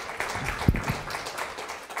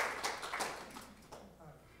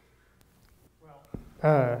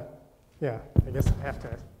 Yeah, I guess I have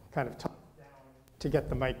to kind of talk down to get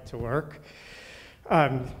the mic to work.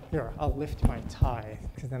 Here, I'll lift my tie,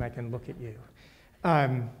 because then I can look at you.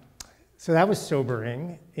 So that was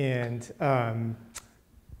sobering, and a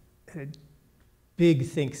big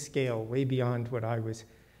think scale, way beyond what I was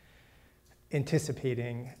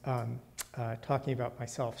anticipating talking about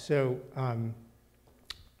myself. So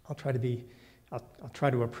I'll try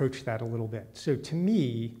to approach that a little bit. So to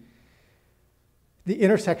me, the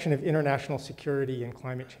intersection of international security and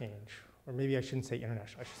climate change, or maybe I shouldn't say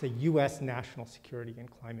international, I should say US national security and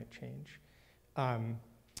climate change,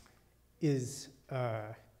 is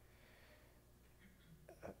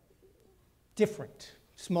different,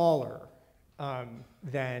 smaller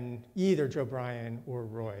than either Joe Bryan or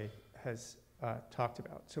Roy has talked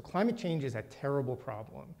about. So climate change is a terrible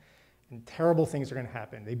problem, and terrible things are going to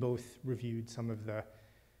happen. They both reviewed some of the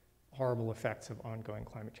horrible effects of ongoing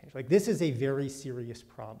climate change. Like, this is a very serious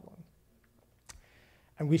problem,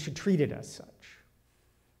 and we should treat it as such.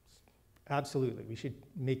 Absolutely, we should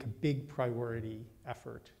make a big priority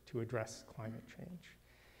effort to address climate change.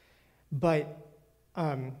 But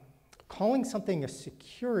calling something a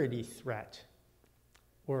security threat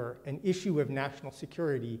or an issue of national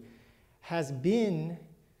security has been,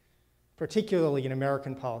 particularly in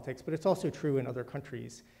American politics, but it's also true in other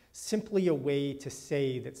countries, simply a way to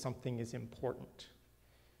say that something is important,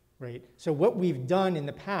 right? So what we've done in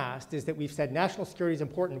the past is that we've said national security is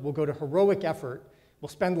important, we'll go to heroic effort, we'll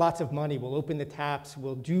spend lots of money, we'll open the taps,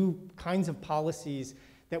 we'll do kinds of policies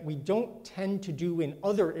that we don't tend to do in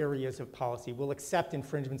other areas of policy. We'll accept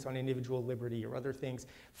infringements on individual liberty or other things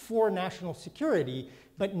for national security,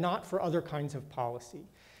 but not for other kinds of policy.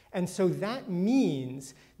 And so that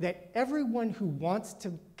means that everyone who wants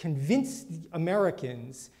to convince the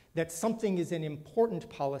Americans that something is an important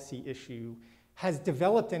policy issue has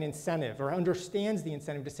developed an incentive or understands the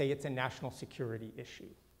incentive to say it's a national security issue.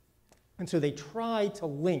 And so they try to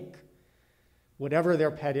link whatever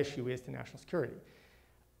their pet issue is to national security.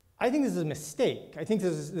 I think this is a mistake. I think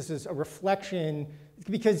this is a reflection,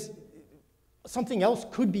 because something else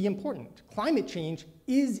could be important. Climate change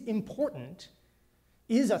is important,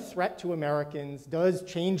 is a threat to Americans, does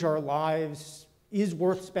change our lives, is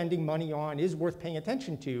worth spending money on, is worth paying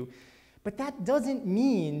attention to. But that doesn't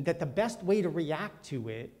mean that the best way to react to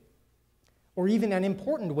it, or even an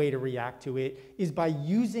important way to react to it, is by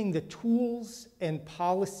using the tools and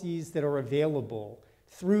policies that are available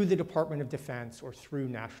through the Department of Defense or through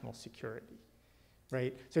national security,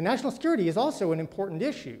 right? So national security is also an important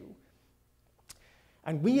issue.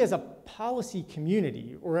 And we as a policy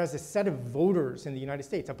community, or as a set of voters in the United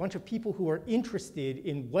States, a bunch of people who are interested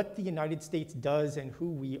in what the United States does and who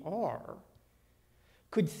we are,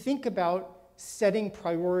 could think about setting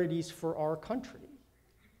priorities for our country.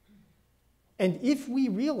 And if we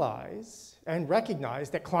realize and recognize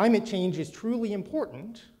that climate change is truly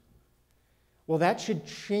important, Well, that should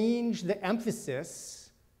change the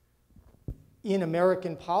emphasis in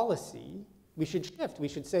American policy. We should shift. We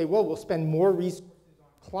should say, well, we'll spend more resources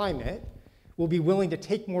on climate. We'll be willing to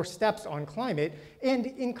take more steps on climate. And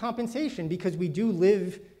in compensation, because we do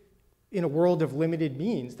live in a world of limited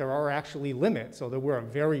means, there are actually limits. Although we're a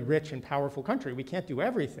very rich and powerful country, we can't do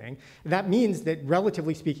everything. That means that,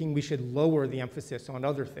 relatively speaking, we should lower the emphasis on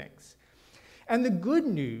other things. And the good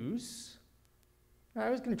news, I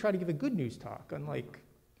was going to try to give a good news talk, unlike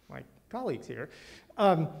my colleagues here.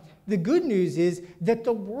 The good news is that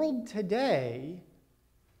the world today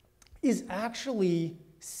is actually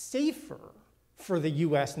safer for the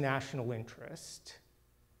US national interest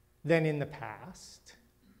than in the past.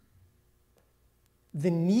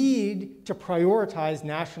 The need to prioritize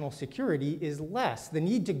national security is less. The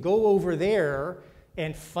need to go over there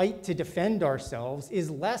and fight to defend ourselves is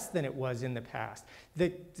less than it was in the past.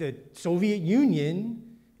 The Soviet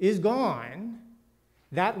Union is gone.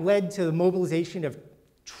 That led to the mobilization of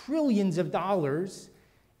trillions of dollars,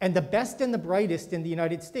 and the best and the brightest in the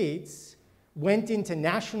United States went into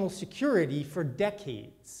national security for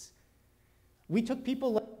decades. We took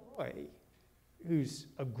people like Roy, who's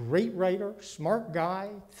a great writer, smart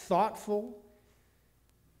guy, thoughtful,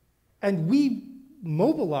 and we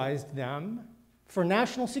mobilized them for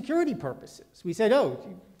national security purposes. We said, oh,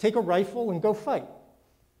 take a rifle and go fight.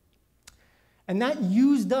 And that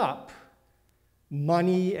used up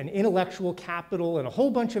money and intellectual capital and a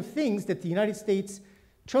whole bunch of things that the United States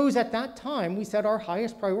chose at that time. We said our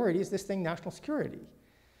highest priority is this thing, national security.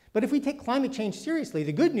 But if we take climate change seriously,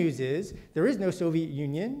 the good news is there is no Soviet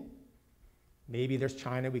Union. Maybe there's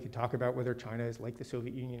China. We could talk about whether China is like the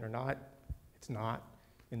Soviet Union or not. It's not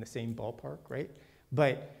in the same ballpark, right?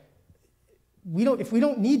 But if we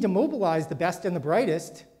don't need to mobilize the best and the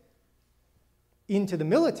brightest into the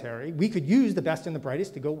military, we could use the best and the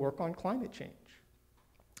brightest to go work on climate change.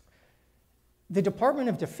 The Department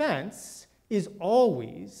of Defense is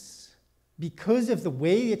always, because of the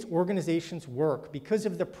way its organizations work, because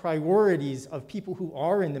of the priorities of people who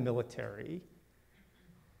are in the military,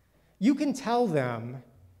 you can tell them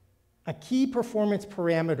a key performance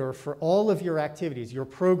parameter for all of your activities, your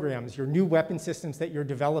programs, your new weapon systems that you're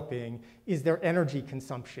developing, is their energy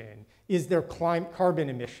consumption, is their carbon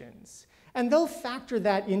emissions. And they'll factor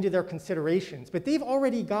that into their considerations, but they've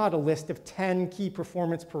already got a list of 10 key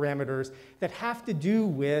performance parameters that have to do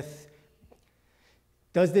with,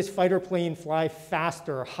 does this fighter plane fly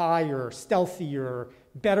faster, higher, stealthier,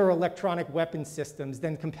 better electronic weapon systems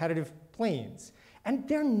than competitive planes? And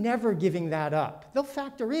they're never giving that up. They'll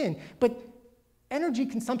factor in, but energy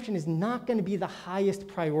consumption is not going to be the highest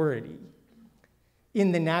priority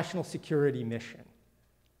in the national security mission.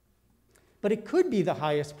 But it could be the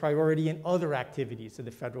highest priority in other activities of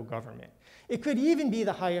the federal government. It could even be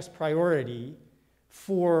the highest priority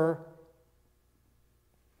for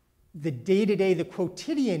the day-to-day, the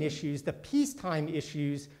quotidian issues, the peacetime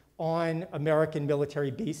issues on American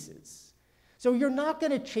military bases. So you're not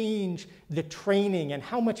going to change the training and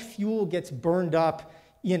how much fuel gets burned up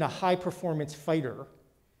in a high-performance fighter.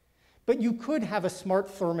 But you could have a smart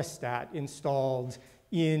thermostat installed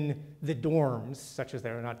in the dorms, such as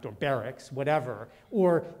they're not barracks, whatever,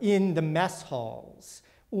 or in the mess halls,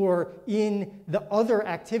 or in the other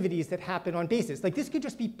activities that happen on bases. Like, this could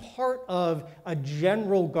just be part of a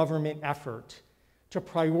general government effort to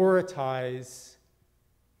prioritize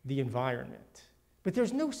the environment. But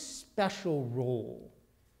there's no special role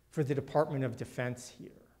for the Department of Defense here.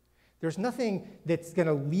 There's nothing that's going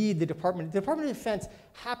to lead the Department. The Department of Defense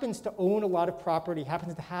happens to own a lot of property,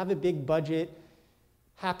 happens to have a big budget,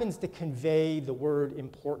 happens to convey the word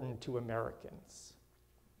important to Americans.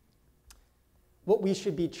 What we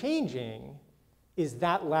should be changing is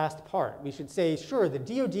that last part. We should say, sure, the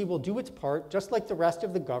DoD will do its part, just like the rest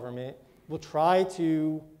of the government. We'll try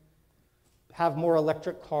to have more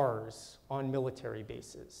electric cars on military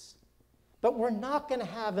bases. But we're not going to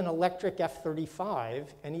have an electric F-35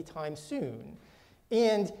 anytime soon.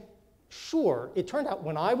 And sure, it turned out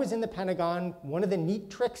when I was in the Pentagon, one of the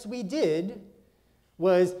neat tricks we did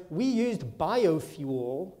was we used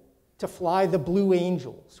biofuel to fly the Blue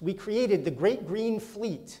Angels. We created the Great Green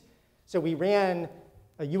Fleet. So we ran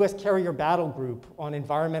a US carrier battle group on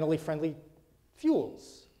environmentally friendly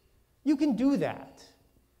fuels. You can do that.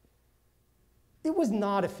 It was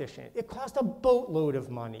not efficient. It cost a boatload of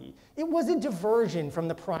money. It was a diversion from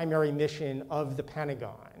the primary mission of the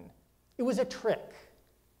Pentagon. It was a trick.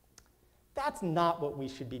 That's not what we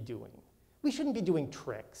should be doing. We shouldn't be doing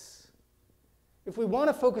tricks. If we want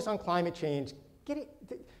to focus on climate change,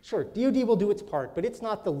 sure, DoD will do its part, but it's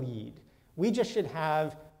not the lead. We just should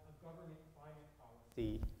have a government climate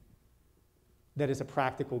policy that is a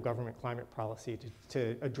practical government climate policy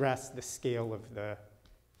to address the scale of the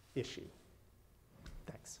issue.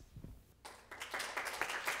 Thanks.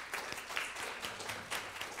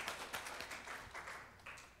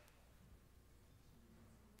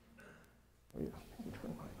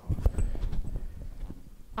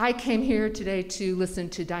 I came here today to listen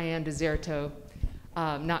to Diane Deserto,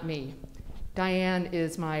 not me. Diane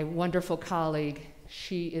is my wonderful colleague.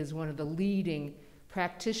 She is one of the leading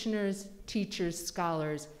practitioners, teachers,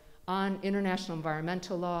 scholars on international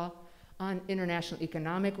environmental law, on international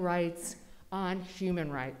economic rights, on human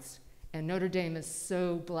rights. And Notre Dame is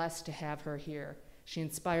so blessed to have her here. She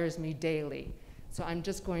inspires me daily. So I'm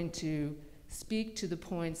just going to speak to the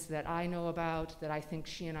points that I know about, that I think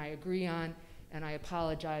she and I agree on, and I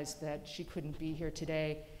apologize that she couldn't be here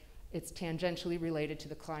today. It's tangentially related to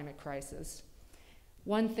the climate crisis.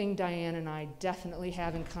 One thing Diane and I definitely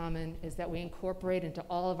have in common is that we incorporate into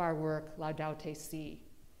all of our work Laudato Si.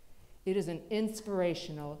 It is an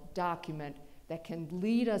inspirational document that can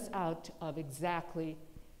lead us out of exactly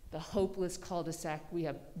the hopeless cul-de-sac we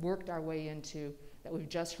have worked our way into that we've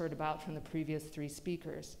just heard about from the previous three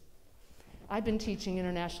speakers. I've been teaching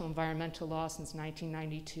international environmental law since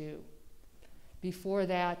 1992. Before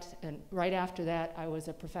that, and right after that, I was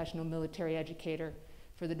a professional military educator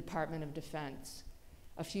for the Department of Defense.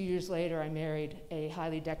 A few years later, I married a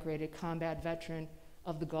highly decorated combat veteran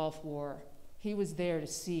of the Gulf War. He was there to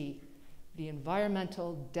see the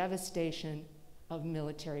environmental devastation of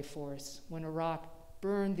military force when Iraq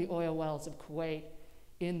burned the oil wells of Kuwait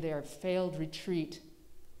in their failed retreat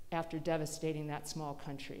after devastating that small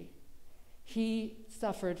country. He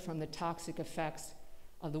suffered from the toxic effects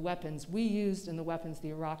of the weapons we used and the weapons the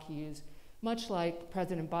Iraqi used, much like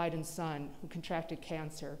President Biden's son, who contracted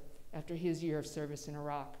cancer after his year of service in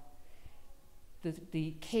Iraq.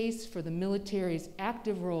 The case for the military's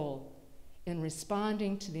active role in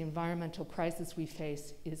responding to the environmental crisis we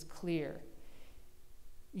face is clear.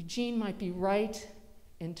 Eugene might be right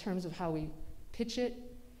in terms of how we pitch it,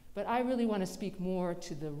 but I really want to speak more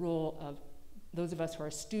to the role of those of us who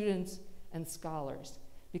are students and scholars,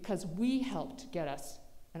 because we helped get us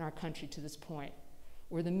and our country to this point,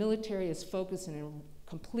 where the military is focused in a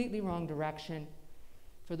completely wrong direction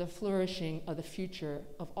for the flourishing of the future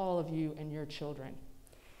of all of you and your children.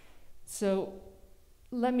 So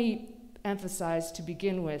let me emphasize to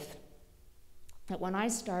begin with that when I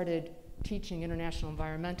started teaching international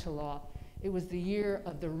environmental law, it was the year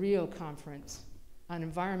of the Rio Conference on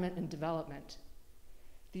Environment and Development.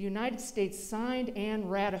 The United States signed and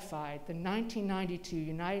ratified the 1992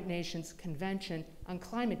 United Nations Convention on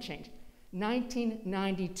Climate Change.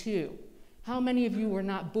 1992. How many of you were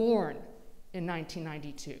not born in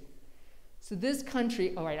 1992? So this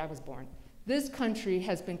country, oh right, I was born. This country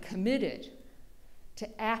has been committed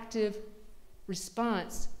to active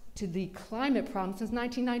response to the climate problem since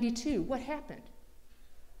 1992. What happened?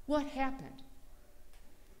 What happened?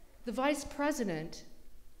 The Vice President,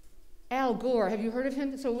 Al Gore, have you heard of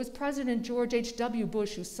him? So it was President George H.W.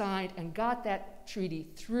 Bush who signed and got that treaty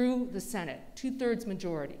through the Senate, 2/3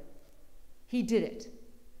 majority. He did it.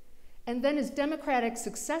 And then his Democratic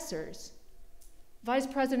successors, Vice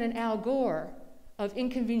President Al Gore of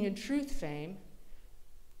Inconvenient Truth fame,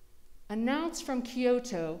 announced from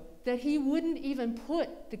Kyoto that he wouldn't even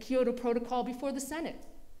put the Kyoto Protocol before the Senate.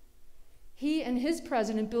 He and his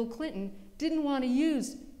president, Bill Clinton, didn't want to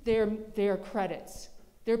use their credits,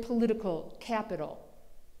 their political capital,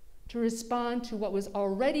 to respond to what was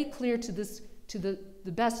already clear to the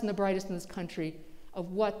best and the brightest in this country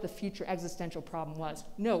of what the future existential problem was.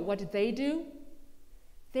 No, what did they do?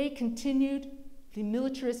 They continued the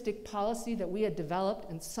militaristic policy that we had developed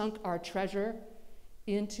and sunk our treasure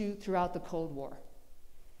into throughout the Cold War.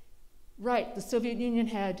 Right, the Soviet Union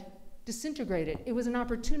had disintegrated. It was an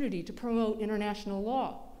opportunity to promote international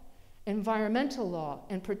law, environmental law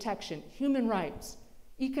and protection, human rights,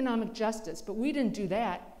 economic justice, but we didn't do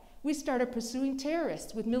that. We started pursuing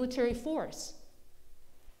terrorists with military force.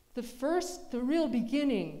 The real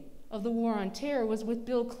beginning of the war on terror was with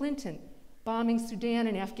Bill Clinton bombing Sudan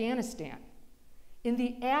and Afghanistan in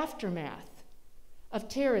the aftermath of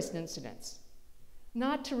terrorist incidents,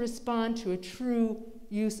 not to respond to a true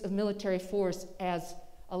use of military force as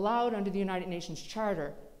allowed under the United Nations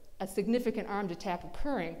Charter, a significant armed attack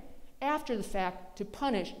occurring after the fact to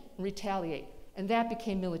punish and retaliate, and that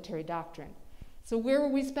became military doctrine. So where were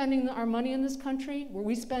we spending our money in this country? Were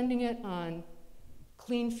we spending it on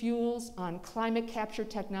clean fuels, on climate capture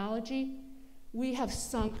technology? We have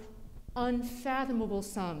sunk unfathomable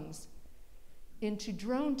sums into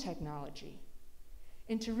drone technology,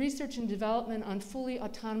 into research and development on fully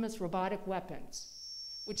autonomous robotic weapons,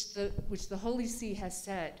 which the Holy See has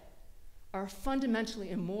said are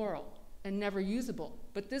fundamentally immoral and never usable.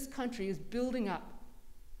 But this country is building up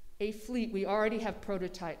a fleet. We already have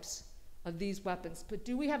prototypes of these weapons. But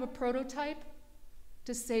do we have a prototype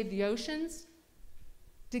to save the oceans,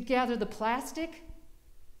 to gather the plastic,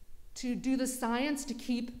 to do the science to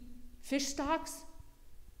keep fish stocks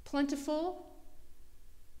plentiful?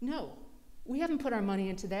 No, we haven't put our money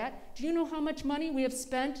into that. Do you know how much money we have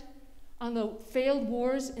spent on the failed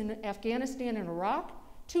wars in Afghanistan and Iraq?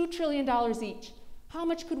 $2 trillion each. How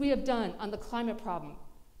much could we have done on the climate problem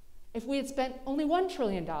if we had spent only $1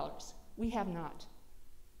 trillion? We have not.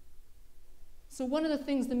 So one of the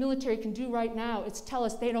things the military can do right now is tell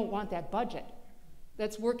us they don't want that budget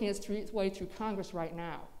that's working its way through Congress right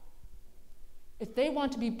now. If they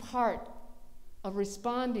want to be part of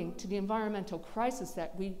responding to the environmental crisis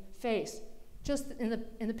that we face, just in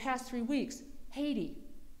the past 3 weeks, Haiti,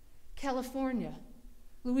 California,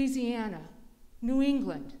 Louisiana, New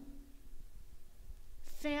England,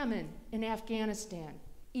 famine in Afghanistan,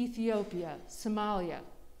 Ethiopia, Somalia.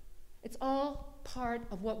 It's all part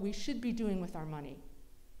of what we should be doing with our money,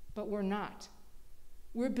 but we're not.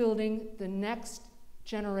 We're building the next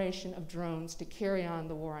generation of drones to carry on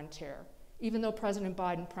the war on terror, even though President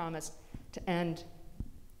Biden promised to end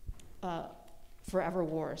forever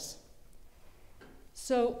wars.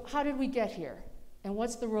 So how did we get here? And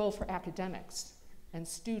what's the role for academics and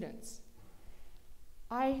students?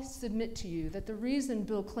 I submit to you that the reason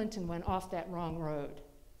Bill Clinton went off that wrong road,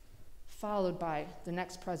 followed by the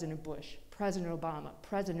next President Bush, President Obama,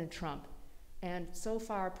 President Trump, and so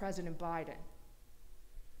far President Biden.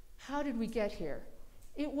 How did we get here?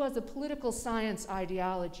 It was a political science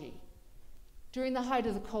ideology during the height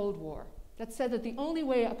of the Cold War that said that the only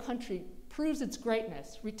way a country proves its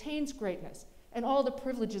greatness, retains greatness, and all the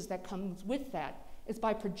privileges that comes with that is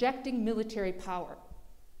by projecting military power.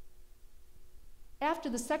 After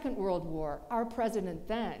the Second World War, our president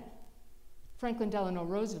then, Franklin Delano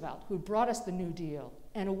Roosevelt, who brought us the New Deal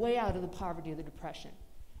and a way out of the poverty of the Depression,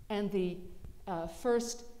 and the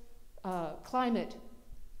first climate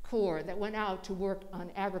corps that went out to work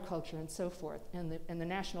on agriculture and so forth, and the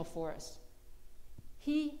national forests,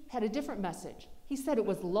 he had a different message. He said it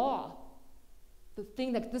was law, the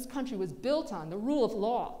thing that this country was built on, the rule of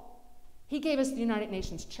law. He gave us the United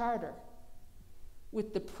Nations Charter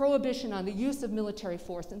with the prohibition on the use of military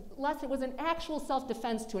force, unless it was an actual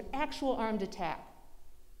self-defense to an actual armed attack.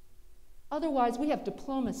 Otherwise, we have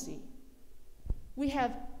diplomacy. We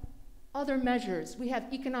have other measures. We have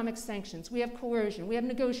economic sanctions. We have coercion. We have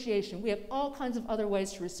negotiation. We have all kinds of other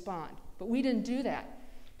ways to respond. But we didn't do that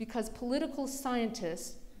because political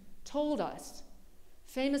scientists told us,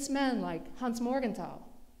 famous men like Hans Morgenthau,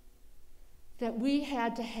 that we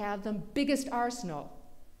had to have the biggest arsenal.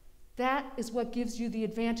 That is what gives you the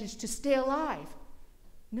advantage to stay alive.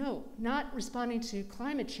 No, not responding to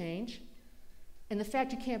climate change and the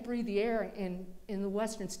fact you can't breathe the air in the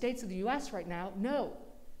western states of the US right now. No,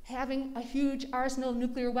 having a huge arsenal of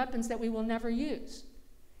nuclear weapons that we will never use.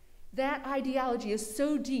 That ideology is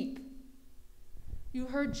so deep. You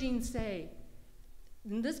heard Jean say,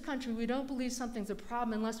 in this country, we don't believe something's a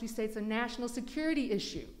problem unless we say it's a national security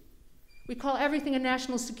issue. We call everything a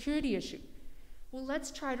national security issue. Well,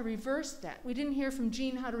 let's try to reverse that. We didn't hear from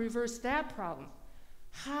Jean how to reverse that problem.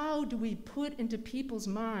 How do we put into people's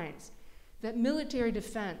minds that military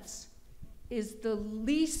defense is the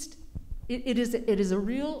least, it is a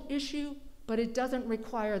real issue, but it doesn't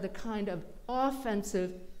require the kind of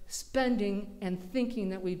offensive spending and thinking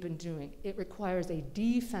that we've been doing. It requires a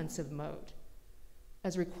defensive mode,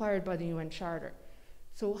 as required by the UN Charter.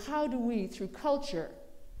 So how do we, through culture,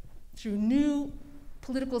 through new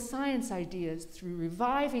political science ideas, through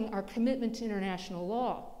reviving our commitment to international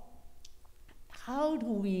law, how do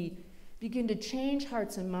we begin to change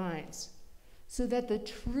hearts and minds so that the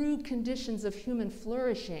true conditions of human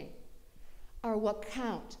flourishing are what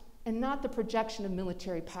count and not the projection of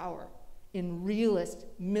military power in realist,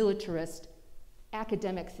 militarist,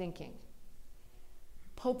 academic thinking?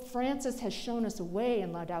 Pope Francis has shown us a way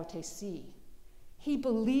in Laudato Si. He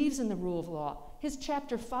believes in the rule of law. His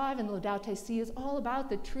chapter 5 in Laudato Si is all about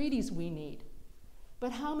the treaties we need.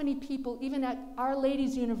 But how many people, even at Our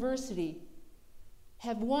Lady's University,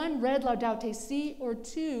 have one, read Laudato Si, or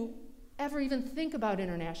two, ever even think about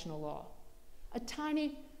international law? A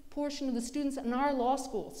tiny portion of the students in our law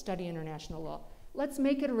school study international law. Let's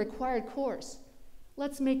make it a required course.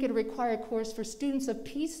 Let's make it a required course for students of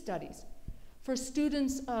peace studies, for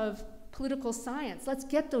students of political science. Let's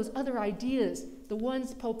get those other ideas, the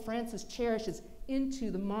ones Pope Francis cherishes,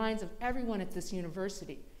 into the minds of everyone at this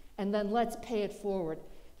university. And then let's pay it forward.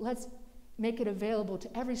 Let's make it available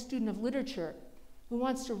to every student of literature who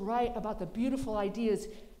wants to write about the beautiful ideas.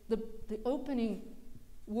 The opening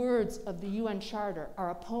words of the UN Charter are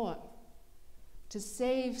a poem: to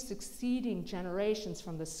save succeeding generations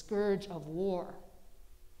from the scourge of war,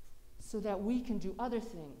 so that we can do other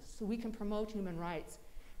things, so we can promote human rights,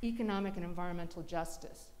 economic and environmental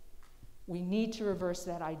justice. We need to reverse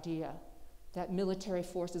that idea that military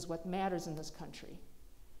force is what matters in this country.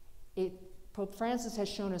 Pope Francis has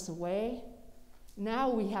shown us a way. Now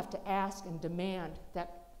we have to ask and demand that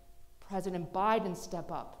President Biden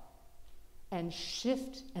step up and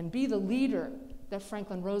shift and be the leader that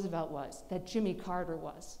Franklin Roosevelt was, that Jimmy Carter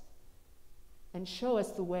was, and show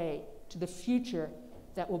us the way to the future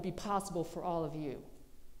that will be possible for all of you.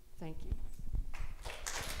 Thank you.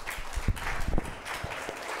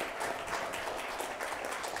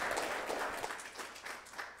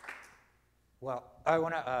 Well, I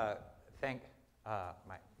want to thank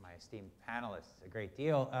my esteemed panelists a great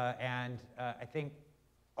deal, and I think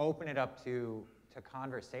open it up to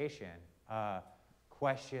conversation,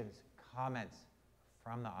 questions, comments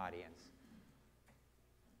from the audience.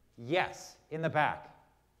 Yes, in the back.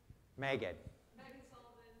 Megan. Megan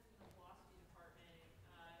Sullivan from the philosophy department.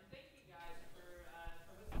 And thank you guys for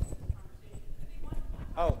listening to this conversation. I think one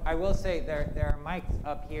Oh, I will say there are mics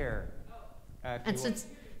up here. And since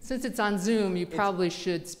it's on Zoom, you probably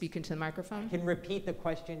should speak into the microphone. I can repeat the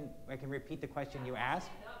question you asked.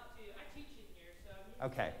 I teach in here, so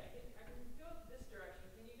Okay. I can go this direction.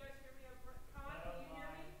 Can you guys hear me up front? Con, can you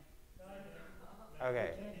hear me? Okay.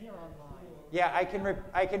 Yeah,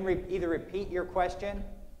 I can either repeat your question,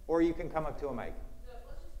 or you can come up to a mic. No,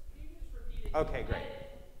 you can just repeat it. Okay, great.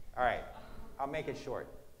 All right, I'll make it short.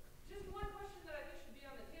 Just one question that I think should be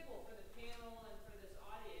on the table for the panel and for this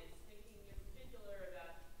audience, thinking in particular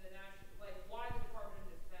about the national, like why the Department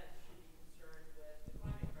of Defense should be concerned with the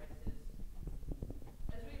climate crisis.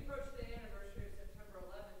 As we approach the anniversary of September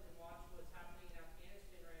 11th and watch what's happening in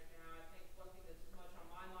Afghanistan right now, I think one thing that's much on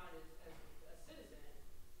my mind as a citizen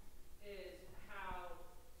is how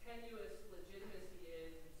tenuous legitimacy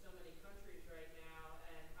is in so many countries right now,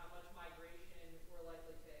 and how much migration we're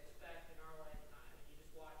likely to expect in our lifetime. And you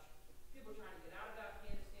just watch people trying to get out of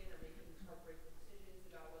Afghanistan or making these heartbreaking decisions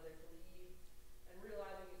about whether to leave, and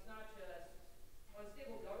realizing it's not just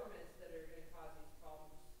unstable governments that are going to cause these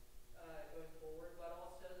problems going forward, but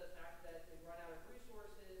also the fact that they run out of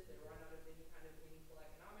resources, they run out of any kind of meaningful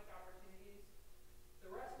economic opportunities.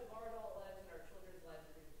 The rest of our adult lives and our children's lives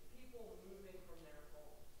are going to be people moving from their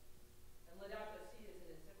homes. And Laudato Si is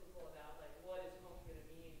an encyclical about like what is home going to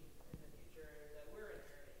mean in the future that we're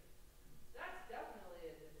inheriting. That's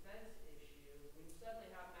definitely a defense issue. When you suddenly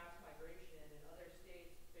have mass migration and other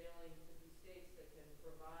states failing to be states that can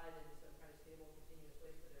provide in some kind of stable, continuous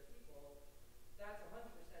way for their people, that's 100%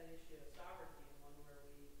 an issue of sovereignty, and one where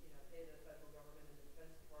we, pay the federal government and the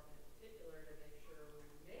Defense Department in particular to make sure we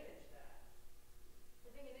manage that.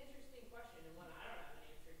 I think an interesting question, and one I don't have an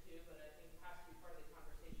answer to, but I think has to be part of the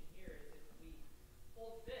conversation here, is if we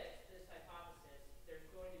hold fixed this hypothesis, there's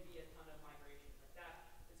going to be a ton of migration like that.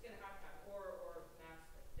 It's going to happen, or mass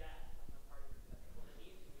like death on the part of people that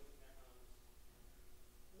need to move from their homes.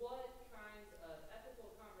 What kinds of ethical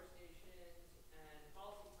conversations and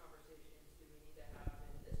policy conversations do we need to have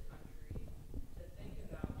in this country to think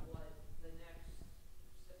about what the next,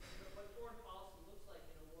 what foreign policy looks like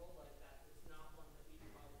in a world like that that's not one that we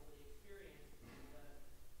probably experienced in the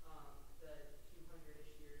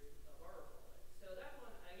 200-ish years of our republic. So that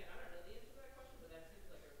one, again, I don't know the answer to that question, but that seems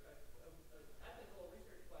like an ethical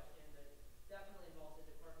research question that definitely involves the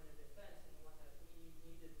Department of Defense, and one that we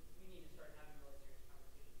need to start having really serious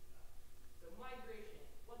conversations about. So migration,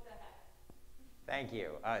 what the heck? Thank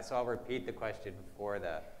you. So I'll repeat the question for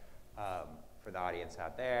the audience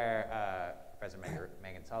out there. Professor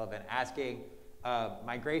Megan Sullivan asking,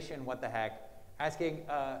 migration, what the heck? Asking,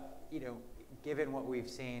 given what we're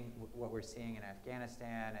seeing in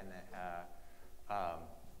Afghanistan, and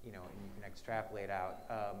and you can extrapolate out,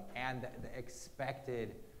 and the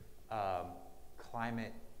expected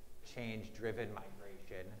climate change-driven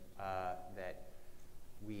migration that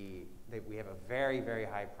we have a very, very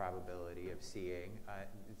high probability of seeing.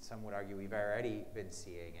 Some would argue we've already been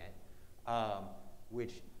seeing it,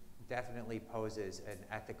 which definitely poses an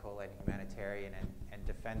ethical and humanitarian and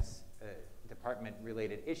Defense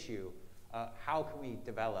Department-related issue. How can we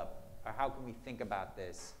develop, or how can we think about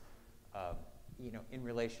this, in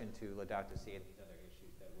relation to Laudato Si and these other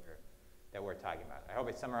issues that we're talking about? I hope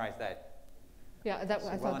I summarized that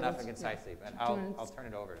well enough and concisely, but I'll turn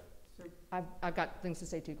it over to. I've got things to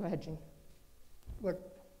say too. Go ahead, Gene. Look,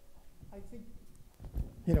 I think,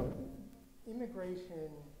 immigration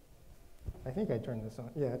I think I turned this on.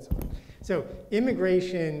 Yeah, it's on. So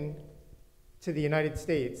immigration to the United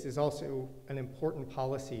States is also an important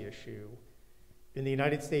policy issue. In the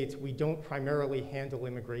United States, we don't primarily handle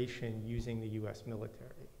immigration using the US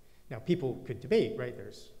military. Now, people could debate, right?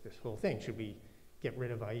 There's this whole thing. Should we get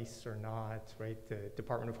rid of ICE or not, right? The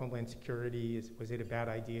Department of Homeland Security, was it a bad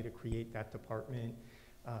idea to create that department?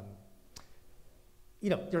 You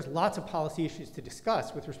know, there's lots of policy issues to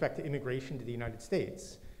discuss with respect to immigration to the United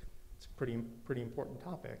States. It's a pretty important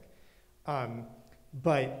topic.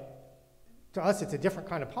 But to us, it's a different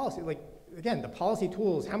kind of policy. Like, again, the policy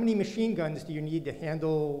tools, how many machine guns do you need to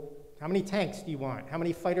handle, how many tanks do you want, how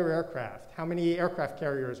many fighter aircraft, how many aircraft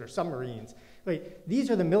carriers or submarines? Like, these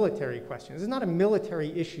are the military questions. This is not a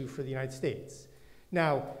military issue for the United States.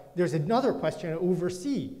 Now, there's another question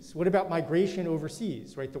overseas. What about migration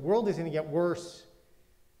overseas, right? The world is going to get worse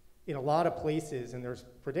in a lot of places, and there's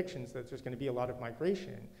predictions that there's going to be a lot of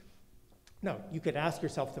migration. No, you could ask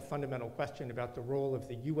yourself the fundamental question about the role of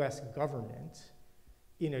the US government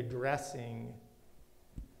in addressing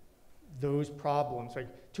those problems.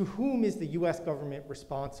 Like, to whom is the US government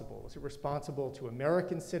responsible? Is it responsible to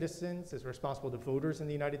American citizens? Is it responsible to voters in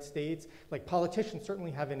the United States? Like, politicians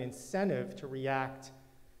certainly have an incentive to react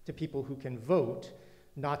to people who can vote,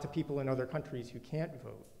 not to people in other countries who can't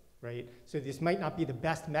vote, right? So this might not be the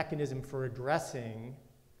best mechanism for addressing.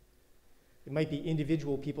 It might be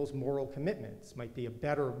individual people's moral commitments, might be a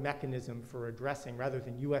better mechanism for addressing, rather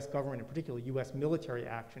than US government, and particularly US military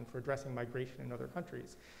action for addressing migration in other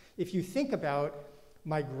countries. If you think about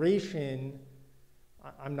migration,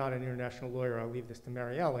 I'm not an international lawyer, I'll leave this to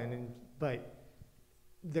Mary Ellen, but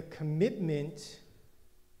the commitment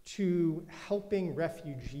to helping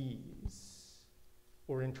refugees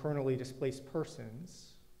or internally displaced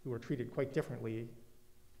persons who are treated quite differently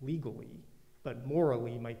legally, but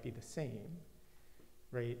morally might be the same,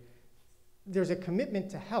 right? There's a commitment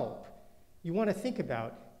to help. You want to think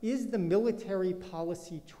about, is the military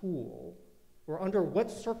policy tool, or under what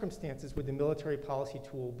circumstances would the military policy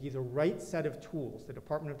tool be the right set of tools, the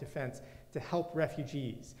Department of Defense, to help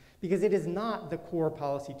refugees? Because it is not the core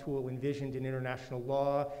policy tool envisioned in international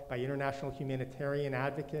law by international humanitarian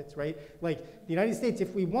advocates, right? Like, the United States,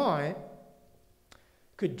 if we want,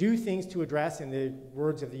 could do things to address, in the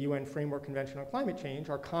words of the UN Framework Convention on Climate Change,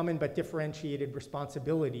 our common but differentiated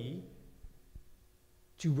responsibility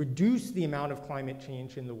to reduce the amount of climate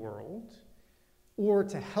change in the world, or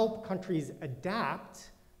to help countries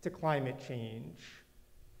adapt to climate change.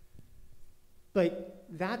 But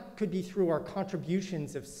that could be through our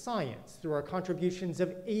contributions of science, through our contributions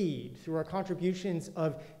of aid, through our contributions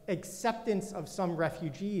of acceptance of some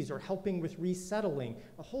refugees, or helping with resettling,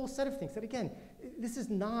 a whole set of things that, again, this is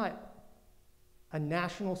not a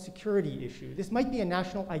national security issue. This might be a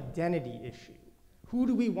national identity issue. Who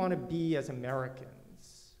do we want to be as Americans?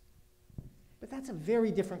 But that's a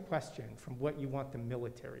very different question from what you want the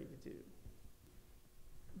military to do.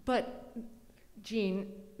 But,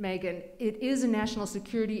 Jean, Megan, it is a national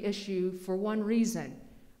security issue for one reason.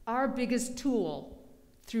 Our biggest tool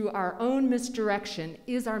through our own misdirection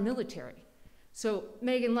is our military. So,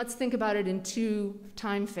 Megan, let's think about it in two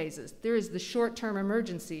time phases. There is the short-term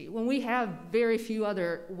emergency, when we have very few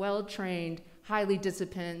other well-trained, highly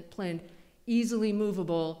disciplined, easily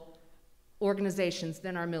movable organizations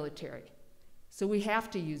than our military. So we have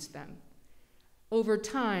to use them. Over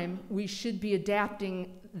time, we should be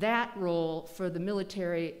adapting that role for the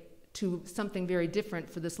military to something very different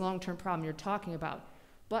for this long-term problem you're talking about.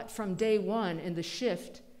 But from day one in the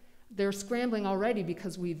shift, they're scrambling already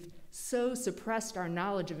because we've so suppressed our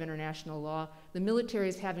knowledge of international law. The military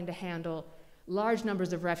is having to handle large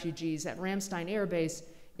numbers of refugees at Ramstein Air Base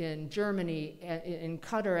in Germany, in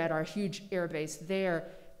Qatar at our huge air base there.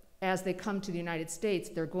 As they come to the United States,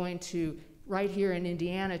 they're going to, right here in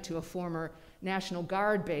Indiana, to a former National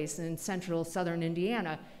Guard base in central southern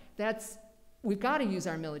Indiana. We've got to use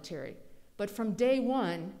our military. But from day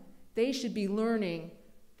one, they should be learning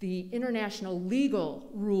the international legal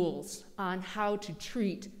rules on how to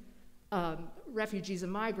treat refugees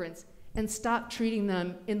and migrants, and stop treating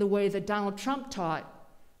them in the way that Donald Trump taught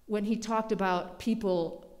when he talked about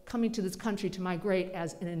people coming to this country to migrate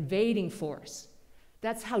as an invading force.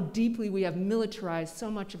 That's how deeply we have militarized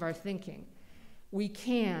so much of our thinking. We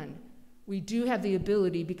do have the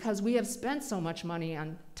ability, because we have spent so much money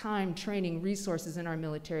on time, training, resources in our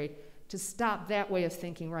military, to stop that way of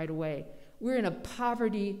thinking right away. We're in a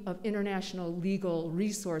poverty of international legal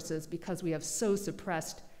resources because we have so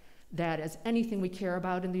suppressed that as anything we care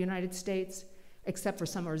about in the United States, except for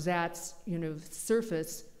some ersatz,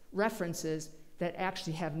 surface references that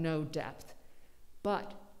actually have no depth.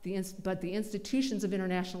 But but the institutions of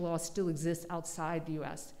international law still exist outside the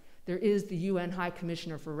US. There is the UN High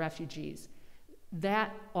Commissioner for Refugees.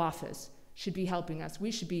 That office should be helping us.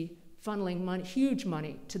 We should be funneling money, huge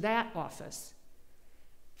money, to that office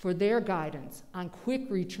for their guidance on quick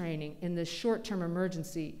retraining in this short-term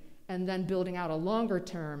emergency, and then building out a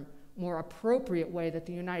longer-term, more appropriate way that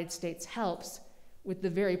the United States helps with the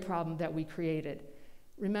very problem that we created.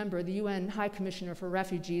 Remember, the UN High Commissioner for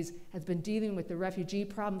Refugees has been dealing with the refugee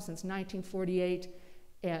problem since 1948,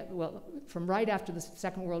 well, from right after the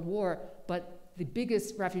Second World War, but the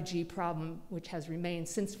biggest refugee problem, which has remained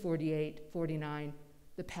since 48, 49,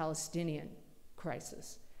 the Palestinian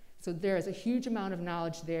crisis. So there is a huge amount of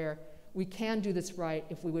knowledge there. We can do this right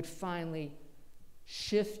if we would finally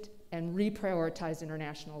shift and reprioritize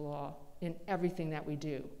international law in everything that we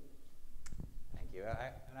do. Thank you.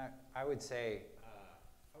 I would say,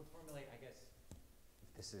 I would formulate, I guess,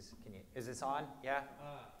 this is, is this on? Yeah?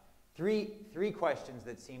 Three questions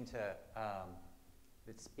that seem to,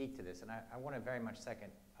 that speak to this, and I want to very much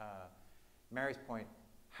second Mary's point.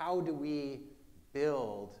 How do we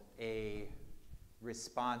build a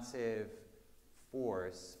responsive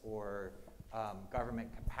force or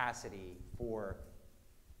government capacity for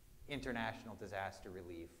international disaster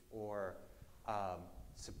relief or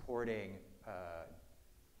supporting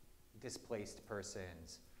displaced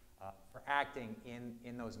persons, for acting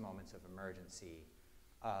in those moments of emergency,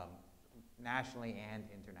 nationally and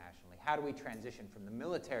internationally? How do we transition from the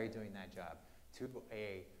military doing that job to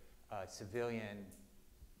a civilian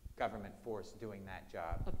government force doing that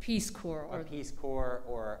job? A Peace Corps. A Peace Corps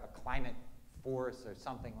or a climate force or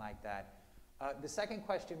something like that. The second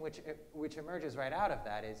question which emerges right out of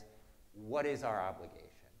that is, what is our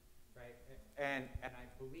obligation, right? And I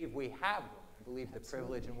believe we have one. I believe the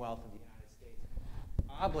privilege and wealth of the United States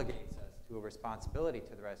obligates us to a responsibility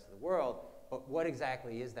to the rest of the world, but what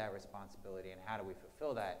exactly is that responsibility and how do we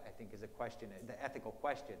fulfill that, I think, is a question, the ethical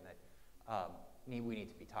question that we need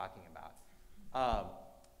to be talking about.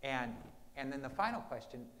 And then the final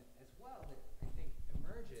question as well that I think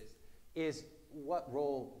emerges is, what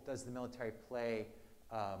role does the military play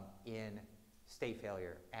in state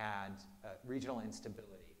failure and regional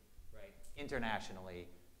instability, right, internationally,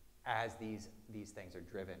 as these things are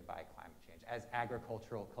driven by climate change, as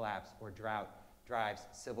agricultural collapse or drought drives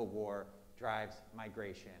civil war, drives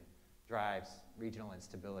migration, drives regional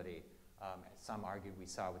instability, as some argued we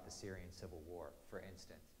saw with the Syrian civil war, for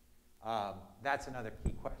instance. That's another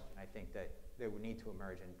key question, I think, that would need to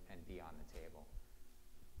emerge and be on the table.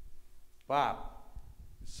 Bob.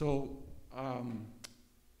 So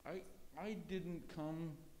I didn't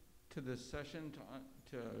come to this session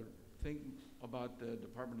to think about the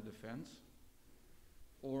Department of Defense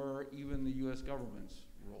or even the U.S. government's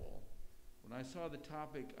role. When I saw the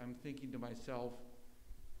topic, I'm thinking to myself,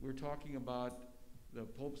 we're talking about the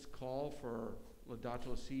Pope's call for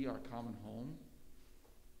Laudato Si, our common home.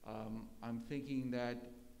 I'm thinking that,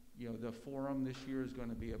 you know, the forum this year is going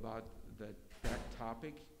to be about that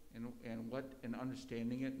topic and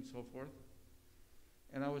understanding it and so forth.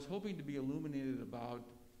 And I was hoping to be illuminated about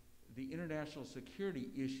the international security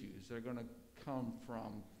issues that are going to come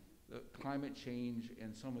from the climate change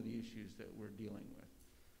and some of the issues that we're dealing with.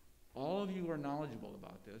 All of you are knowledgeable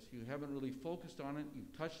about this. You haven't really focused on it.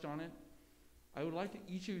 You've touched on it. I would like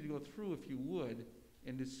each of you to go through, if you would,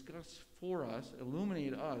 and discuss for us,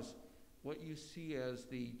 illuminate us, what you see as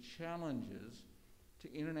the challenges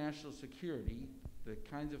to international security, the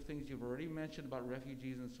kinds of things you've already mentioned about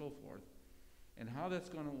refugees and so forth, and how that's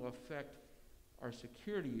going to affect our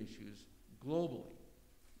security issues globally,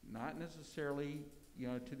 not necessarily, you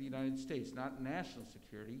know, to the United States, not national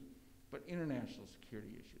security, but international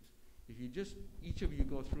security issues. If you just, each of you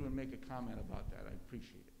go through and make a comment about that, I'd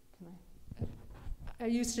appreciate it. I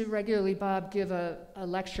used to regularly, Bob, give a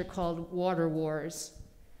lecture called Water Wars.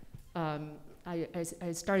 I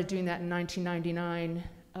started doing that in 1999,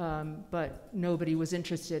 but nobody was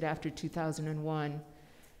interested after 2001.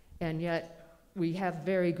 And yet, we have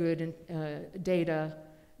very good data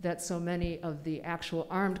that so many of the actual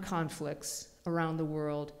armed conflicts around the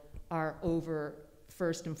world are over,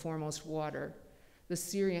 first and foremost, water. The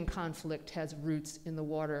Syrian conflict has roots in the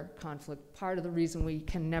water conflict. Part of the reason we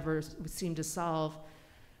can never seem to solve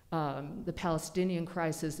the Palestinian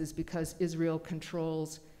crisis is because Israel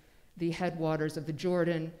controls the headwaters of the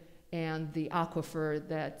Jordan and the aquifer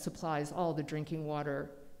that supplies all the drinking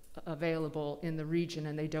water available in the region,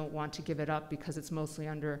 and they don't want to give it up because it's mostly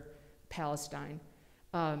under Palestine,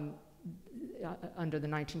 under the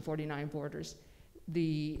 1949 borders.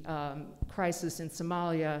 The crisis in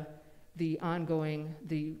Somalia, the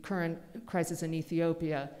current crisis in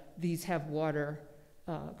Ethiopia, these have water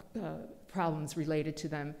problems related to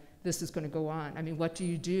them, this is going to go on. I mean, what do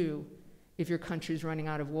you do if your country's running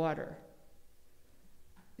out of water?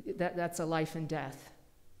 That's a life and death.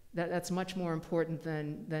 That's much more important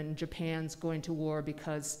than Japan's going to war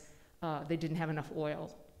because they didn't have enough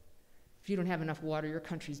oil. If you don't have enough water, your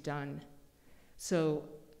country's done. So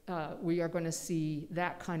we are going to see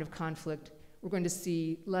that kind of conflict. We're going to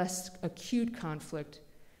see less acute conflict,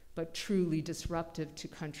 but truly disruptive to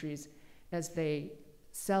countries as they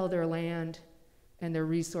sell their land and their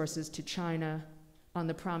resources to China on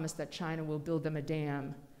the promise that China will build them a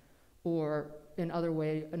dam, or in other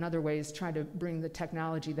ways try to bring the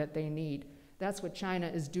technology that they need. That's what China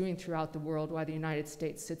is doing throughout the world, while the United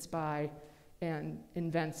States sits by and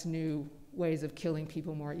invents new ways of killing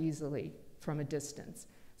people more easily from a distance.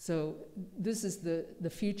 So this is the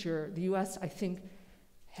future. The US, I think,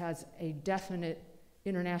 has a definite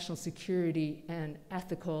international security and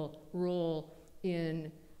ethical role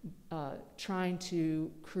in trying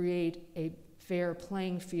to create a fair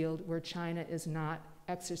playing field where China is not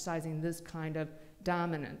exercising this kind of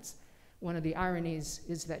dominance. One of the ironies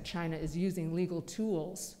is that China is using legal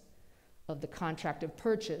tools of the contract of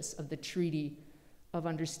purchase, of the treaty of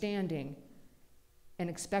understanding, and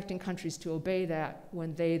expecting countries to obey that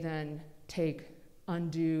when they then take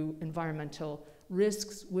undue environmental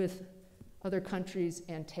risks with other countries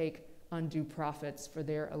and take undue profits for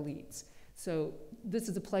their elites. So this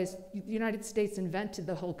is a place, the United States invented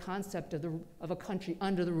the whole concept of a country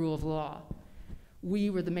under the rule of law. We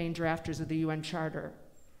were the main drafters of the UN Charter.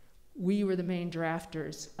 We were the main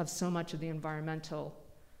drafters of so much of the environmental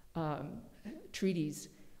treaties.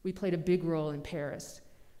 We played a big role in Paris.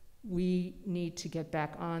 We need to get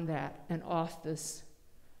back on that and off this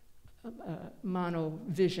mono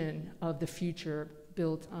vision of the future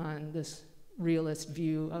built on this realist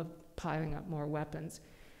view of piling up more weapons.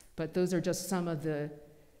 But those are just some of the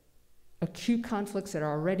acute conflicts that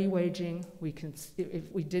are already waging. We can,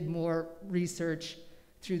 if we did more research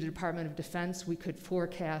through the Department of Defense, we could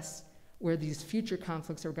forecast where these future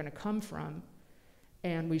conflicts are going to come from,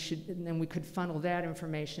 and then we could funnel that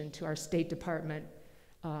information to our State Department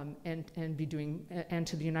and be doing, and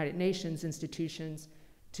to the United Nations institutions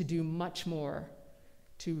to do much more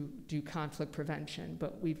to do conflict prevention.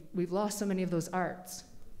 But we've lost so many of those arts.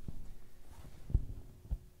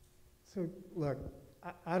 So look,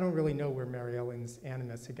 I don't really know where Mary Ellen's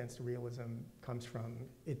animus against realism comes from.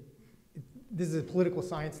 This is a political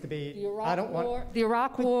science debate. The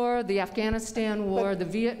Iraq War, the Afghanistan War, the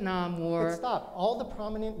Vietnam War. But stop. All the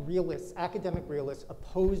prominent realists, academic realists,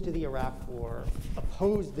 opposed the Iraq War,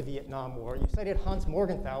 opposed the Vietnam War. You cited Hans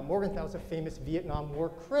Morgenthau. Morgenthau's a famous Vietnam War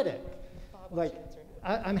critic. Like,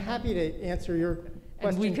 I'm happy to answer your question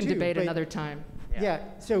And we can too, debate another time. Yeah,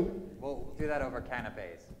 so. We'll do that over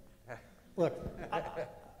canapes. Look,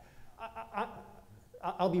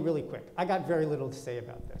 I'll be really quick. I got very little to say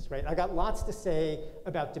about this, right? I got lots to say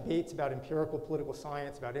about debates about empirical political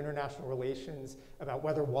science, about international relations, about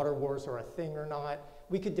whether water wars are a thing or not.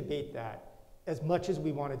 We could debate that as much as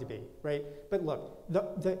we want to debate, right? But look,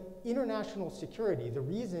 the international security, the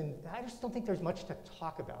reason, I just don't think there's much to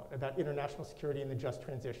talk about international security and the just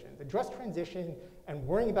transition. The just transition and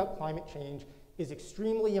worrying about climate change is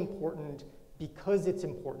extremely important because it's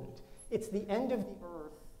important. It's the end of the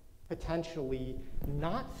Earth, potentially,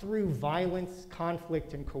 not through violence,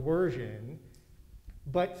 conflict, and coercion,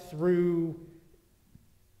 but through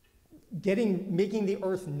making the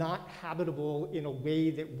Earth not habitable in a way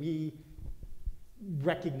that we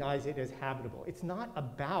recognize it as habitable. It's not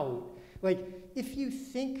about, like, if you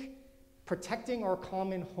think protecting our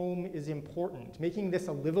common home is important, making this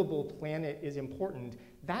a livable planet is important,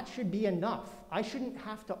 that should be enough. I shouldn't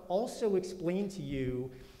have to also explain to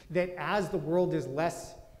you that as the world is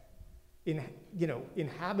less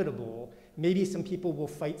inhabitable, maybe some people will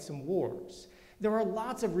fight some wars. There are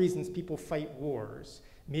lots of reasons people fight wars.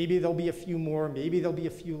 Maybe there'll be a few more, maybe there'll be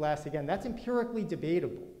a few less. Again, that's empirically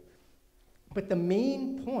debatable. But the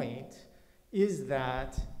main point is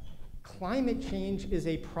that climate change is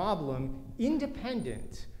a problem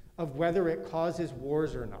independent of whether it causes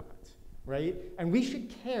wars or not, right? And we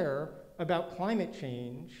should care about climate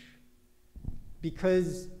change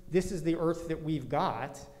because this is the Earth that we've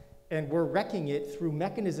got, and we're wrecking it through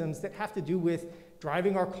mechanisms that have to do with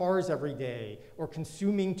driving our cars every day, or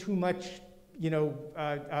consuming too much,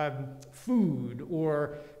 food,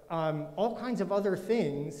 or all kinds of other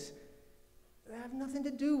things that have nothing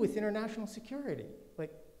to do with international security.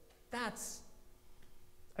 Like, I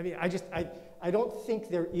don't think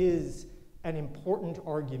there is an important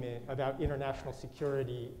argument about international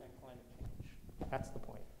security and climate change. That's the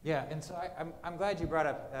point. Yeah, and so I'm glad you brought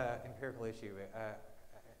up empirical issue.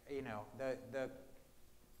 You know, the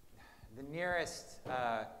nearest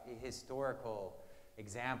historical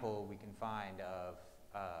example we can find of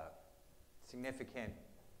significant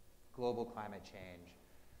global climate change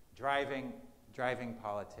driving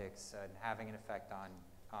politics and having an effect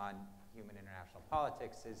on human international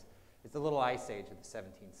politics is the little ice age of the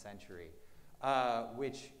 17th century,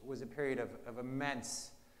 which was a period of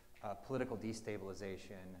immense political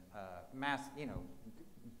destabilization,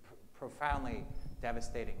 profoundly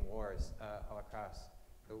devastating wars all across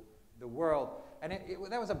the world. And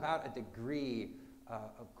that was about a degree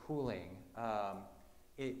of cooling.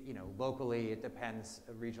 Locally, it depends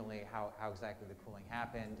regionally how exactly the cooling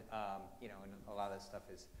happened. And a lot of this stuff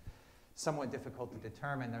is somewhat difficult to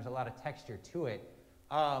determine. There's a lot of texture to it.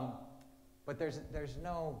 But there's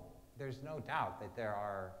no doubt that there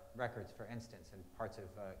are records, for instance, in parts of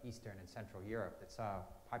Eastern and Central Europe that saw a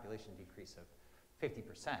population decrease of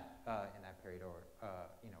 50% in that period, or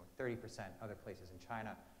 30% other places in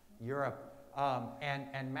China, Europe,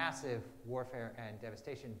 and massive warfare and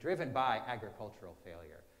devastation driven by agricultural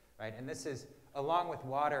failure, right? And this is, along with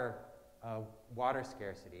water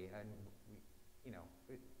scarcity, and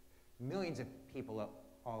millions of people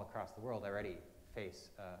all across the world already face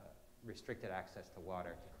restricted access to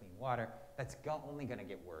water, to clean water. That's only going to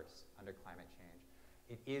get worse under climate change.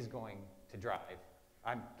 It is going to drive,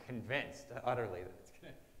 I'm convinced utterly that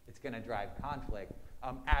it's going to drive conflict,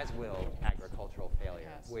 as will agricultural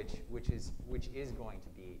failure, which is going to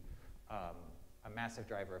be a massive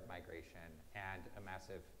driver of migration and a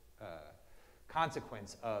massive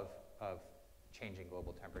consequence of changing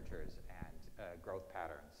global temperatures and growth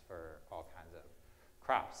patterns for all kinds of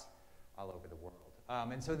crops all over the world.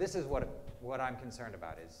 And so this is what I'm concerned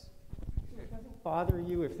about is. It doesn't bother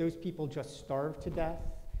you if those people just starve to death,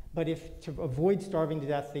 but if to avoid starving to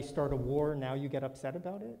death they start a war, now you get upset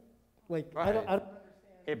about it? Like, right. I don't understand.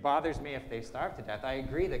 It bothers me if they starve to death. I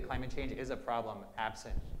agree that climate change is a problem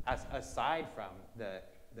aside from the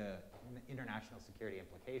international security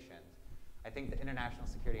implications. I think the international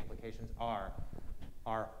security implications are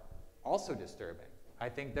also disturbing. I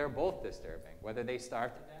think they're both disturbing, whether they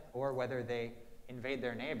starve to death or whether they invade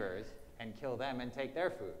their neighbors and kill them and take their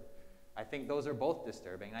food. I think those are both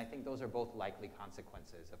disturbing, and I think those are both likely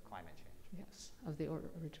consequences of climate change. Yes, of the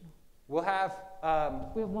original. We'll have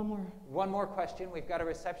We have one more. one more question. We've got a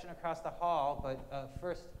reception across the hall, but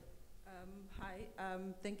first. Hi,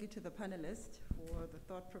 thank you to the panelists for the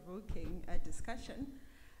thought-provoking discussion.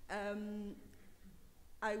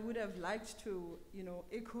 I would have liked to,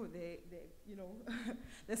 echo the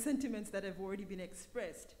the sentiments that have already been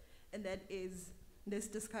expressed, and that is, this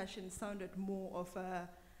discussion sounded more of a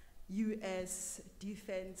U.S.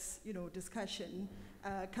 defense, discussion.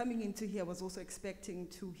 Coming into here, I was also expecting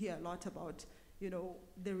to hear a lot about,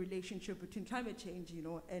 the relationship between climate change,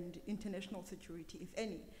 and international security, if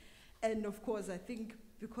any. And of course,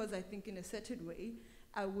 because I think in a certain way,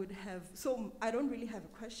 I would have, so I don't really have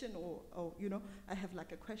a question or I have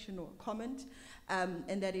like a question or a comment,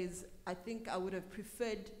 and that is, I think I would have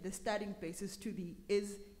preferred the starting basis to be,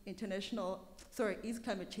 is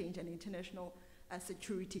climate change an international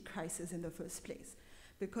security crisis in the first place?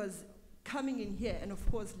 Because coming in here, and of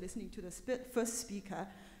course listening to the first speaker,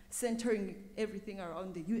 centering everything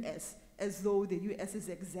around the US, as though the US is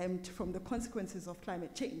exempt from the consequences of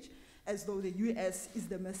climate change, as though the US is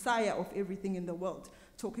the messiah of everything in the world,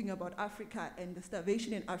 talking about Africa and the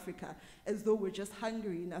starvation in Africa, as though we're just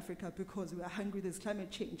hungry in Africa because we are hungry, there's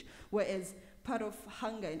climate change, whereas part of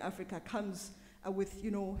hunger in Africa comes with,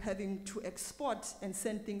 having to export and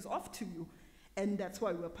send things off to you. And that's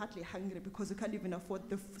why we're partly hungry, because we can't even afford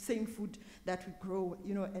the same food that we grow,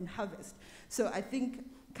 and harvest. So I think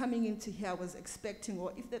coming into here, I was expecting,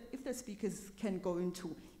 or if the speakers can go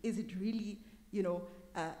into, is it really,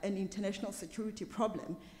 an international security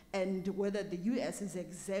problem, and whether the US is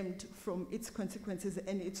exempt from its consequences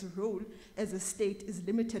and its role as a state is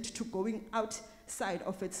limited to going outside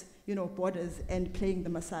of its, borders and playing the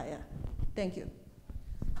messiah. Thank you.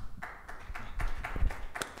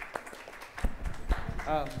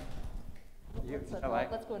 Let's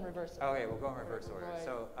go in reverse order. Okay, we'll go in reverse order.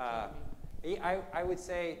 So I would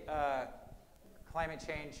say climate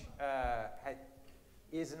change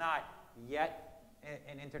is not yet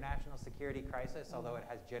an international security crisis, although it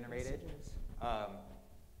has generated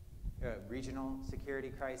regional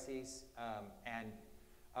security crises.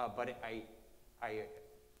 But I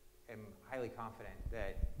am highly confident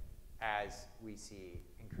that as we see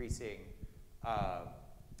increasing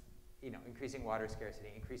water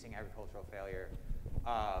scarcity, increasing agricultural failure,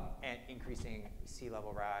 and increasing sea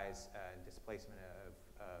level rise, displacement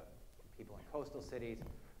people in coastal cities,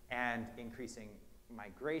 and increasing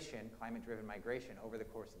migration, climate-driven migration over the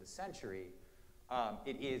course of the century,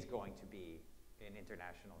 it is going to be an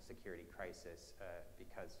international security crisis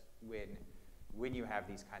because when you have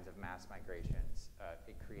these kinds of mass migrations,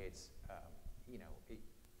 it creates,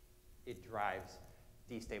 it drives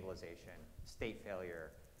destabilization, state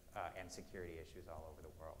failure, and security issues all over the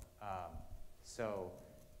world. So,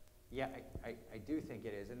 yeah, I do think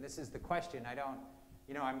it is, and this is the question. I don't,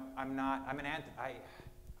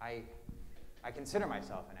 I consider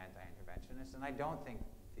myself an anti-interventionist, and I don't think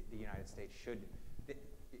the United States should, the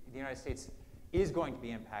United States is going to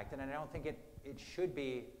be impacted, and I don't think it should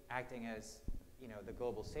be acting as, the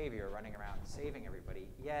global savior running around saving everybody.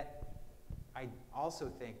 Yet, I also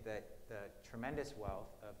think that the tremendous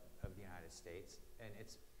wealth of the United States and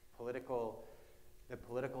its the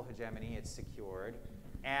political hegemony it's secured,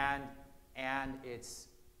 and its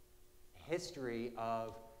history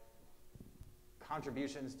of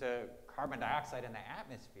contributions to carbon dioxide in the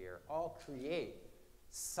atmosphere all create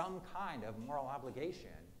some kind of moral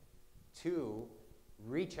obligation to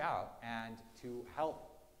reach out and to help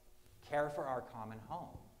care for our common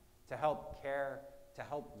home, to help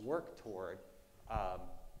work toward, a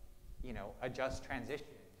just transition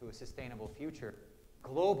to a sustainable future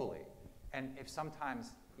globally. And if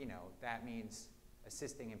sometimes, that means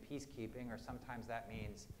assisting in peacekeeping, or sometimes that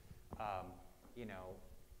means,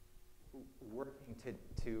 working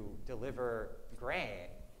to deliver grain,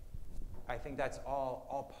 I think that's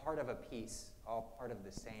all part of a piece, all part of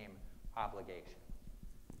the same obligation.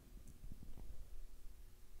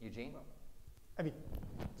 Eugene? I mean,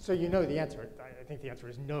 so you know the answer. I think the answer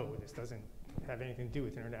is no. This doesn't have anything to do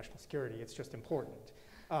with international security. It's just important.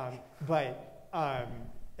 And I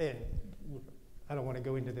don't want to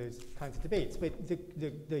go into those kinds of debates, but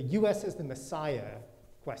the US as the Messiah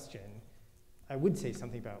question, I would say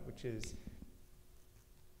something about, which is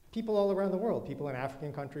people all around the world, people in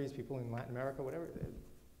African countries, people in Latin America, whatever,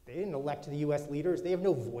 they didn't elect the US leaders. They have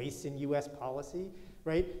no voice in US policy,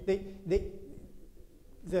 right?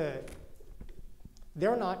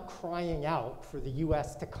 They're not crying out for the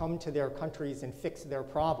US to come to their countries and fix their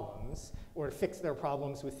problems, or to fix their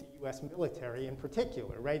problems with the US military in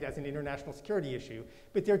particular, right, as an international security issue.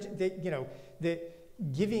 But they're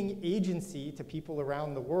giving agency to people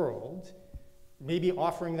around the world, maybe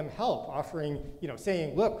offering them help,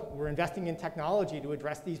 saying, look, we're investing in technology to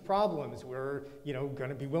address these problems. We're, going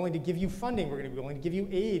to be willing to give you funding. We're going to be willing to give you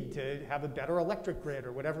aid to have a better electric grid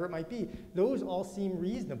or whatever it might be. Those all seem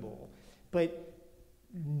reasonable. But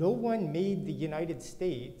no one made the United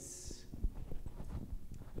States,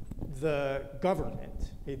 the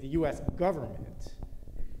government, made the US government,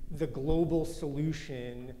 the global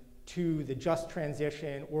solution to the just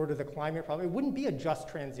transition or to the climate problem. It wouldn't be a just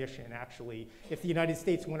transition, actually, if the United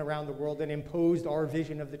States went around the world and imposed our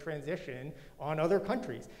vision of the transition on other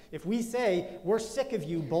countries. If we say, we're sick of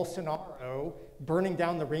you, Bolsonaro, burning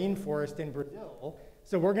down the rainforest in Brazil,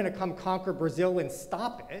 so we're going to come conquer Brazil and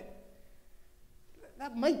stop it,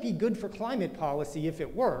 that might be good for climate policy if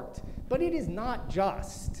it worked, but it is not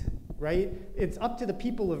just, right? It's up to the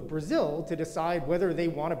people of Brazil to decide whether they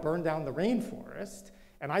want to burn down the rainforest.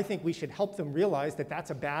 And I think we should help them realize that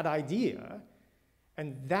that's a bad idea.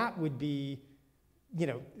 And that would be,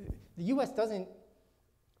 the US doesn't,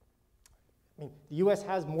 the US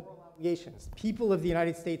has moral obligations. People of the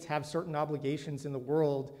United States have certain obligations in the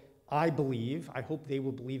world, I believe. I hope they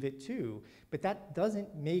will believe it too. But that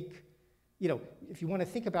doesn't make, if you want to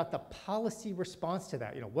think about the policy response to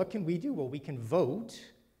that, what can we do? Well, we can vote.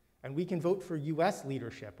 And we can vote for US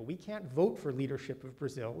leadership, but we can't vote for leadership of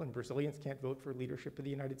Brazil, and Brazilians can't vote for leadership of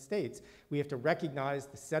the United States. We have to recognize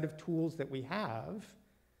the set of tools that we have,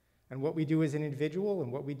 and what we do as an individual,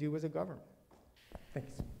 and what we do as a government.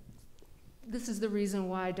 Thanks. This is the reason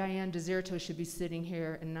why Diane Deserto should be sitting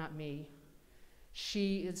here and not me.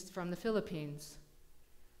 She is from the Philippines.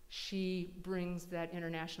 She brings that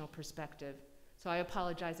international perspective. So I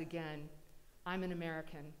apologize again. I'm an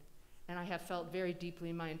American. And I have felt very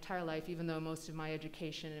deeply my entire life, even though most of my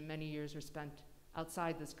education and many years were spent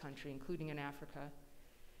outside this country, including in Africa.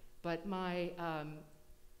 But my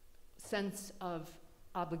sense of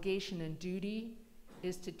obligation and duty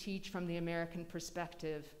is to teach from the American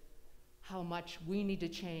perspective how much we need to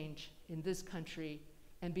change in this country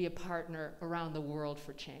and be a partner around the world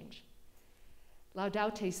for change.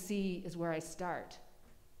 Laudato Si is where I start,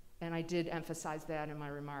 and I did emphasize that in my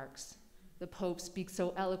remarks. The Pope speaks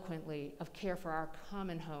so eloquently of care for our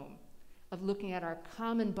common home, of looking at our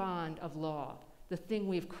common bond of law, the thing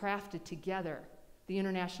we've crafted together, the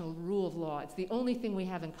international rule of law. It's the only thing we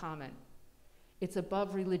have in common. It's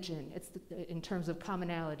above religion, in terms of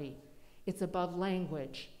commonality. It's above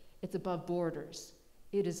language. It's above borders.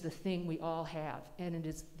 It is the thing we all have, and it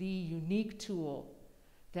is the unique tool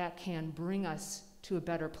that can bring us to a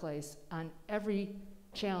better place on every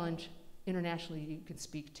challenge internationally you can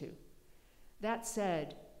speak to. That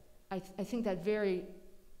said, I think that very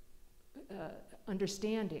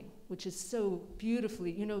understanding, which is so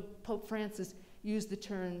beautifully, Pope Francis used the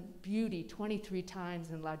term beauty 23 times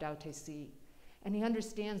in Laudato Si, and he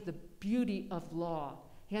understands the beauty of law.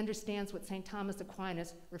 He understands what St. Thomas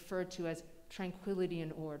Aquinas referred to as tranquility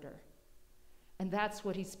and order. And that's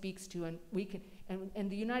what he speaks to, and and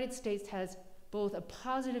the United States has both a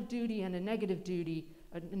positive duty and a negative duty,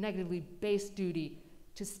 a negatively based duty,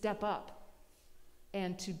 to step up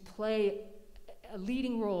and to play a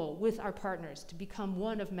leading role with our partners, to become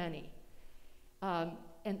one of many. And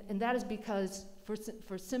that is because,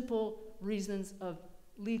 for simple reasons of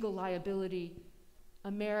legal liability,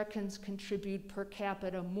 Americans contribute per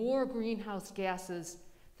capita more greenhouse gases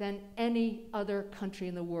than any other country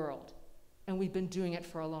in the world, and we've been doing it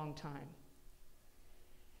for a long time.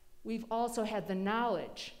 We've also had the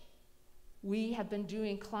knowledge. We have been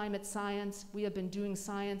doing climate science. We have been doing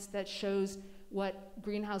science that shows what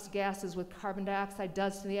greenhouse gases with carbon dioxide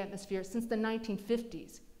does to the atmosphere since the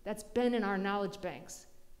 1950s. That's been in our knowledge banks,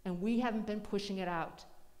 and we haven't been pushing it out.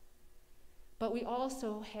 But we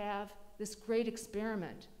also have this great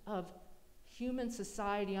experiment of human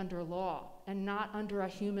society under law and not under a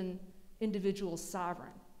human individual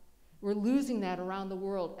sovereign. We're losing that around the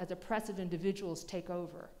world as oppressive individuals take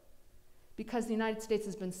over, because the United States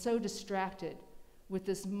has been so distracted with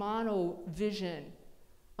this mono vision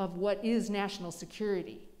of what is national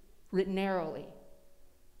security, written narrowly,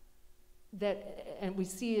 and we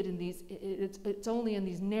see it in these, it's only in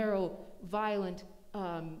these narrow, violent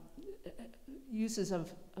uses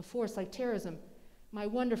of force like terrorism. My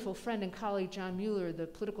wonderful friend and colleague, John Mueller, the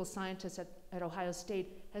political scientist at Ohio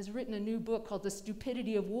State, has written a new book called The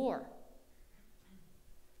Stupidity of War.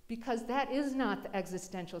 Because that is not the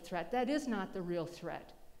existential threat. That is not the real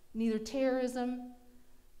threat. Neither terrorism,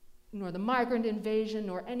 nor the migrant invasion,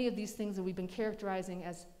 nor any of these things that we've been characterizing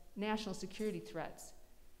as national security threats.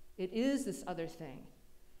 It is this other thing.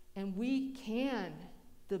 And we can,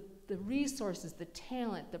 the resources, the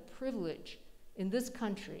talent, the privilege in this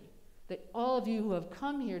country, that all of you who have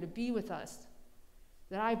come here to be with us,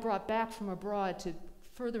 that I brought back from abroad to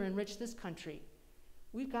further enrich this country,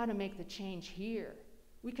 we've got to make the change here.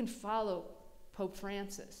 We can follow Pope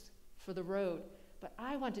Francis for the road, but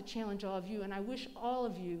I want to challenge all of you, and I wish all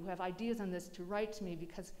of you who have ideas on this to write to me,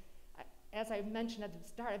 because as I mentioned at the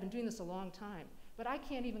start, I've been doing this a long time, but I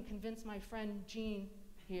can't even convince my friend Jean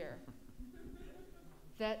here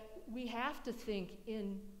that we have to think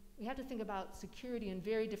about security in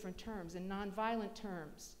very different terms, in nonviolent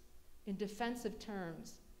terms, in defensive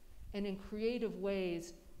terms, and in creative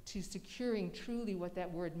ways to securing truly what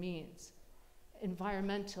that word means: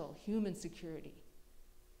 environmental, human security.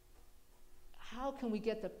 How can we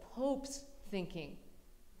get the Pope's thinking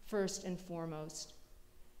first and foremost,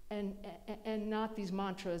 and not these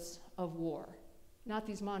mantras of war, not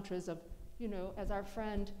these mantras of, as our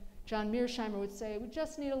friend John Mearsheimer would say, we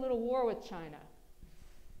just need a little war with China.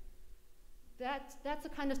 That's the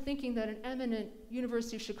kind of thinking that an eminent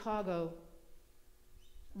University of Chicago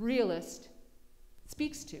realist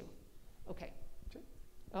speaks to. Okay.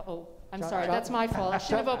 Uh-oh, I'm sorry, that's my fault. I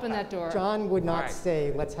should have opened that door. John would not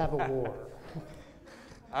say, let's have a war.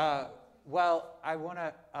 Well,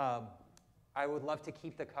 I would love to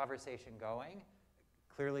keep the conversation going.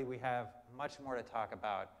 Clearly, we have much more to talk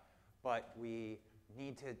about, but we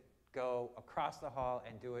need to go across the hall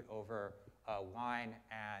and do it over wine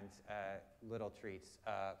and little treats.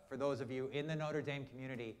 For those of you in the Notre Dame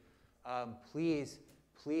community, please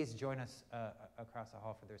join us across the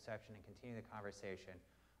hall for the reception and continue the conversation.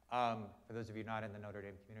 For those of you not in the Notre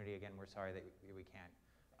Dame community, again, we're sorry that we can't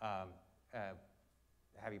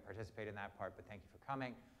have you participate in that part, but thank you for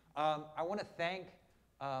coming. I want to thank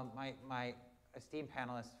my esteemed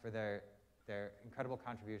panelists for their incredible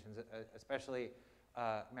contributions, especially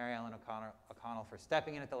Mary Ellen O'Connell for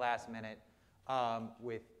stepping in at the last minute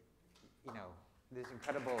with, this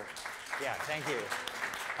incredible, thank you.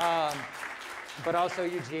 But also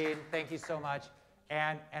Eugene, thank you so much.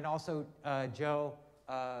 And also Joe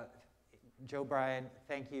Bryan,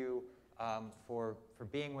 thank you for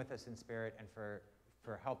being with us in spirit and for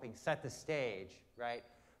helping set the stage, right,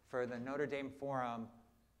 for the Notre Dame Forum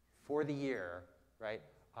for the year, right,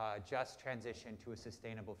 Just Transition to a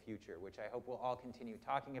Sustainable Future, which I hope we'll all continue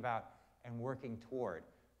talking about and working toward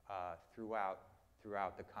throughout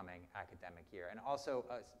the coming academic year. And also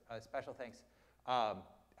a special thanks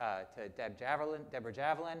to Deborah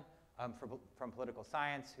Javelin from Political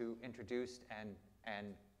Science, who introduced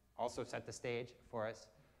and also set the stage for us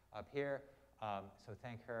up here. So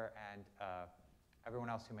thank her and everyone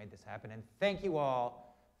else who made this happen. And thank you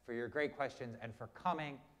all for your great questions and for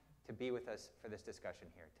coming to be with us for this discussion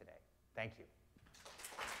here today. Thank you.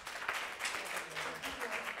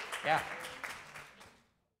 Yeah.